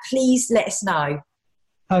do that? Please let us know.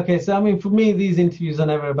 Okay, so for me, these interviews are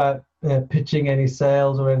never about pitching any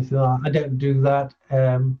sales or anything like that. I don't do that,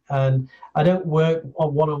 and I don't work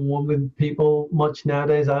one-on-one with people much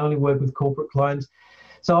nowadays. I only work with corporate clients.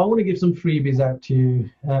 So I want to give some freebies out to you.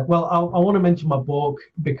 I want to mention my book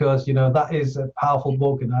because, that is a powerful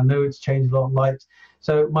book and I know it's changed a lot of lives.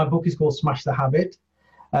 So my book is called Smash the Habit.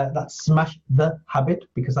 That's Smash the Habit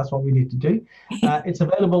because that's what we need to do. It's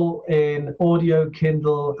available in audio,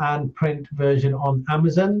 Kindle and print version on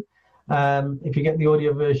Amazon. If you get the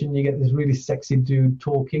audio version, you get this really sexy dude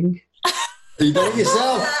talking. You done it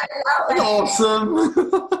yourself?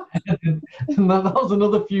 Awesome. And that was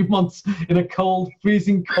another few months in a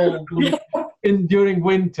freezing cold. During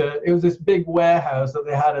winter, it was this big warehouse that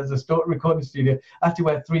they had as a recording studio. I had to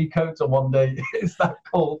wear 3 coats on one day. It's that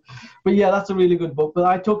cold. But yeah, that's a really good book. But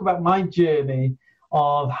I talk about my journey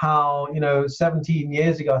of how, 17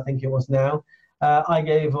 years ago, I think it was now, I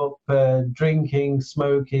gave up drinking,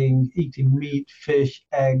 smoking, eating meat, fish,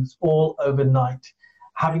 eggs, all overnight.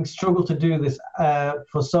 Having struggled to do this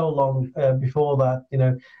for so long before that,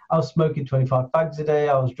 I was smoking 25 fags a day,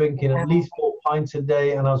 I was drinking at least 4 pints a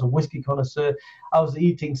day, and I was a whiskey connoisseur. I was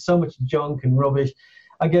eating so much junk and rubbish.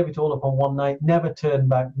 I gave it all up on one night, never turned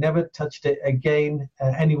back, never touched it again,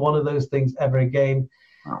 any one of those things ever again.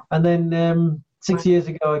 And then 6 years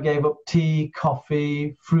ago, I gave up tea,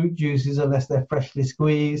 coffee, fruit juices, unless they're freshly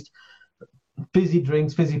squeezed, fizzy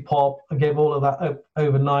drinks, fizzy pop. I gave all of that up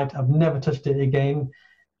overnight. I've never touched it again.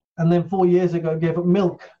 And then 4 years ago, I gave up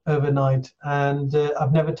milk overnight, and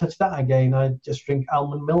I've never touched that again. I just drink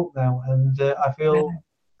almond milk now, and I feel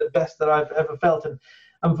the best that I've ever felt.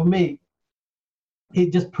 And for me,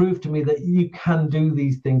 it just proved to me that you can do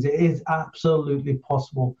these things. It is absolutely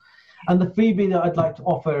possible. And the freebie that I'd like to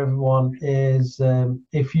offer everyone is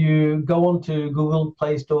if you go onto Google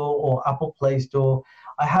Play Store or Apple Play Store,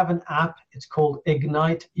 I have an app. It's called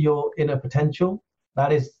Ignite Your Inner Potential.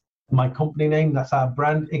 That is my company name. That's our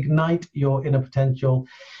brand, Ignite Your Inner Potential.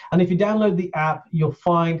 And if you download the app, you'll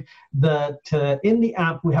find that in the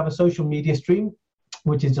app, we have a social media stream,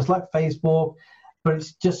 which is just like Facebook, but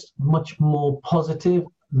it's just much more positive,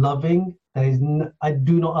 loving. I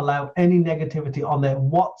do not allow any negativity on there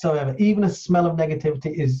whatsoever. Even a smell of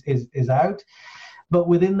negativity is out. But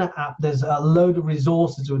within the app, there's a load of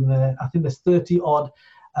resources in there. I think there's 30 odd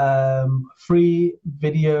free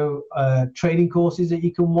video training courses that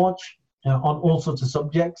you can watch on all sorts of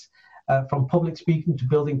subjects, from public speaking to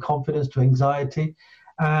building confidence to anxiety.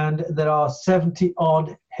 And there are 70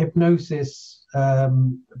 odd hypnosis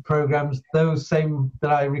programs, those same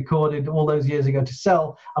that I recorded all those years ago to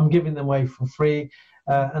sell. I'm giving them away for free.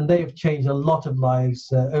 And they have changed a lot of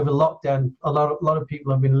lives over lockdown. A lot of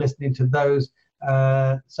people have been listening to those.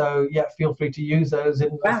 So yeah, feel free to use those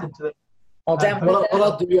and listen to them. What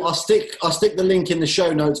I'll do, I'll stick the link in the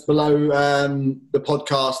show notes below the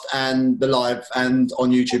podcast and the live and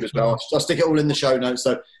on YouTube as well. I'll stick it all in the show notes.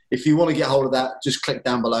 So if you want to get hold of that, just click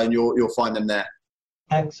down below and you'll find them there.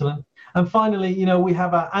 Excellent. And finally, we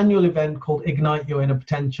have our annual event called Ignite Your Inner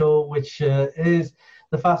Potential, which is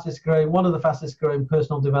one of the fastest growing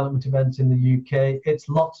personal development events in the UK. It's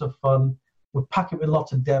lots of fun. We pack it with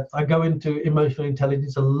lots of depth. I go into emotional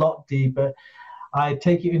intelligence a lot deeper. I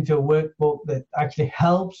take you into a workbook that actually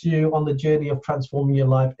helps you on the journey of transforming your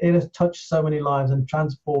life. It has touched so many lives and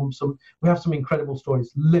transformed some. We have some incredible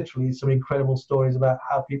stories, literally some incredible stories about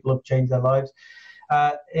how people have changed their lives.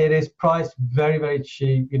 It is priced very, very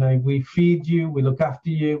cheap. We feed you, we look after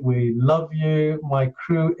you, we love you. My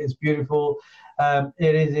crew is beautiful.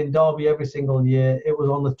 It is in Derby every single year. It was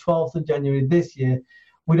on the 12th of January this year.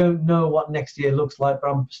 We don't know what next year looks like,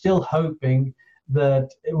 but I'm still hoping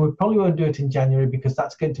that we probably won't do it in January because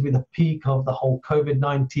that's going to be the peak of the whole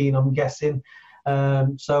COVID-19, I'm guessing.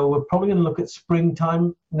 So we're probably going to look at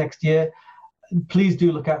springtime next year. Please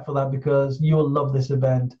do look out for that because you will love this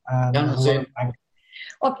event. And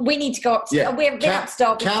Well, we need to go up. Yeah. We haven't been up to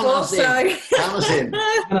Derby Count before, us in. Count us in.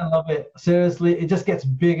 I love it. Seriously, it just gets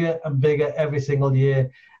bigger and bigger every single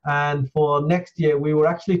year. And for next year, we were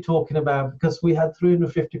actually talking about, because we had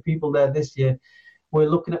 350 people there this year, we're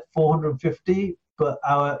looking at 450, but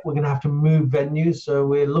we're going to have to move venues. So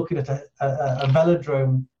we're looking at a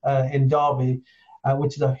velodrome in Derby,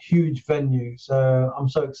 which is a huge venue. So I'm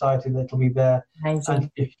so excited that it'll be there. Amazing.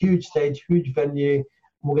 And a huge stage, huge venue.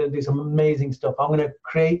 We're going to do some amazing stuff. I'm going to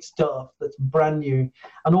create stuff that's brand new.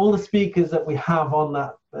 And all the speakers that we have on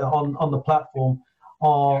that on the platform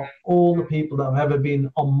are all the people that have ever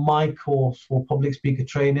been on my course for public speaker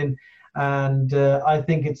training. And I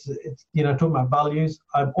think it's talking about values.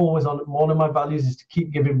 I'm always on one of my values is to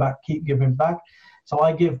keep giving back. So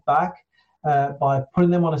I give back by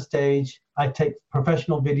putting them on a stage. I take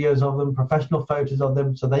professional videos of them, professional photos of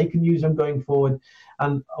them, so they can use them going forward,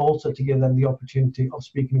 and also to give them the opportunity of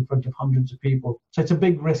speaking in front of hundreds of people. So it's a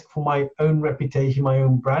big risk for my own reputation, my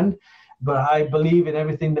own brand, but I believe in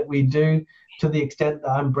everything that we do to the extent that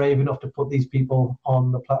I'm brave enough to put these people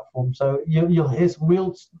on the platform. So you'll hear some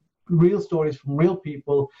real stories from real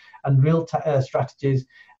people and real strategies,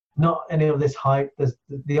 not any of this hype.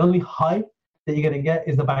 The only hype that you're going to get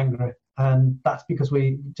is the banger. And that's because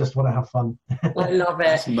we just want to have fun. I love it.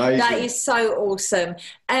 That's amazing. That is so awesome.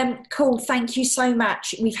 Kul, thank you so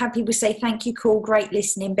much. We've had people say, thank you, Kul, great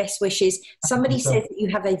listening, best wishes. Somebody said that you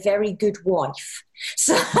have a very good wife.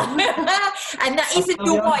 So, and that isn't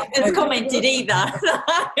your wife that's commented either.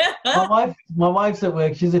 my wife's at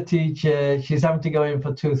work. She's a teacher. She's having to go in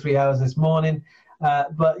for 2 or 3 hours this morning.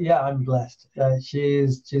 But yeah, I'm blessed.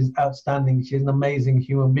 She's outstanding. She's an amazing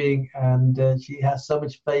human being, and she has so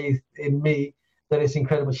much faith in me that it's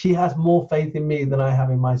incredible. She has more faith in me than I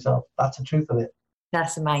have in myself. That's the truth of it.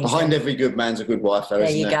 That's amazing. Behind every good man's a good wife, though, there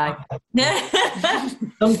isn't you it?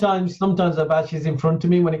 go. Sometimes about she's in front of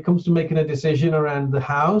me when it comes to making a decision around the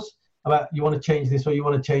house about you want to change this or you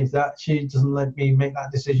want to change that. She doesn't let me make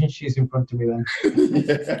that decision. She's in front of me then.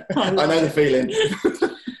 Yeah, I know the feeling.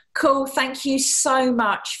 Kul, thank you so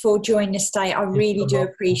much for joining us today. I really do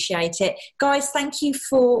appreciate it. Guys, thank you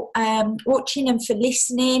for watching and for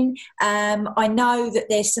listening. I know that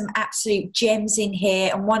there's some absolute gems in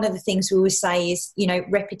here, and one of the things we always say is,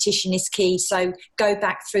 repetition is key. So go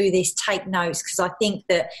back through this, take notes, because I think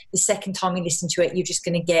that the second time you listen to it, you're just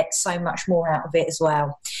going to get so much more out of it as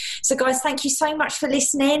well. So guys, thank you so much for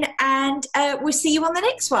listening, and we'll see you on the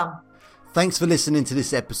next one. Thanks for listening to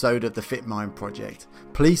this episode of the Fit Mind Project.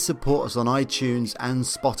 Please support us on iTunes and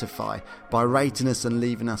Spotify by rating us and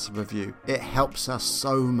leaving us a review. It helps us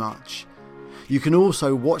so much. You can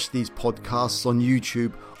also watch these podcasts on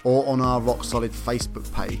YouTube or on our Rock Solid Facebook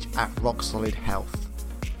page at Rock Solid Health.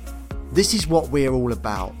 This is what we're all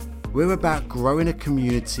about. We're about growing a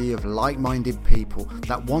community of like-minded people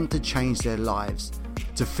that want to change their lives,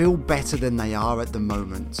 to feel better than they are at the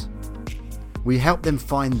moment. We help them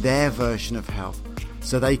find their version of health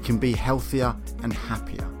so they can be healthier and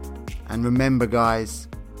happier. And remember, guys,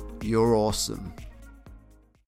 you're awesome.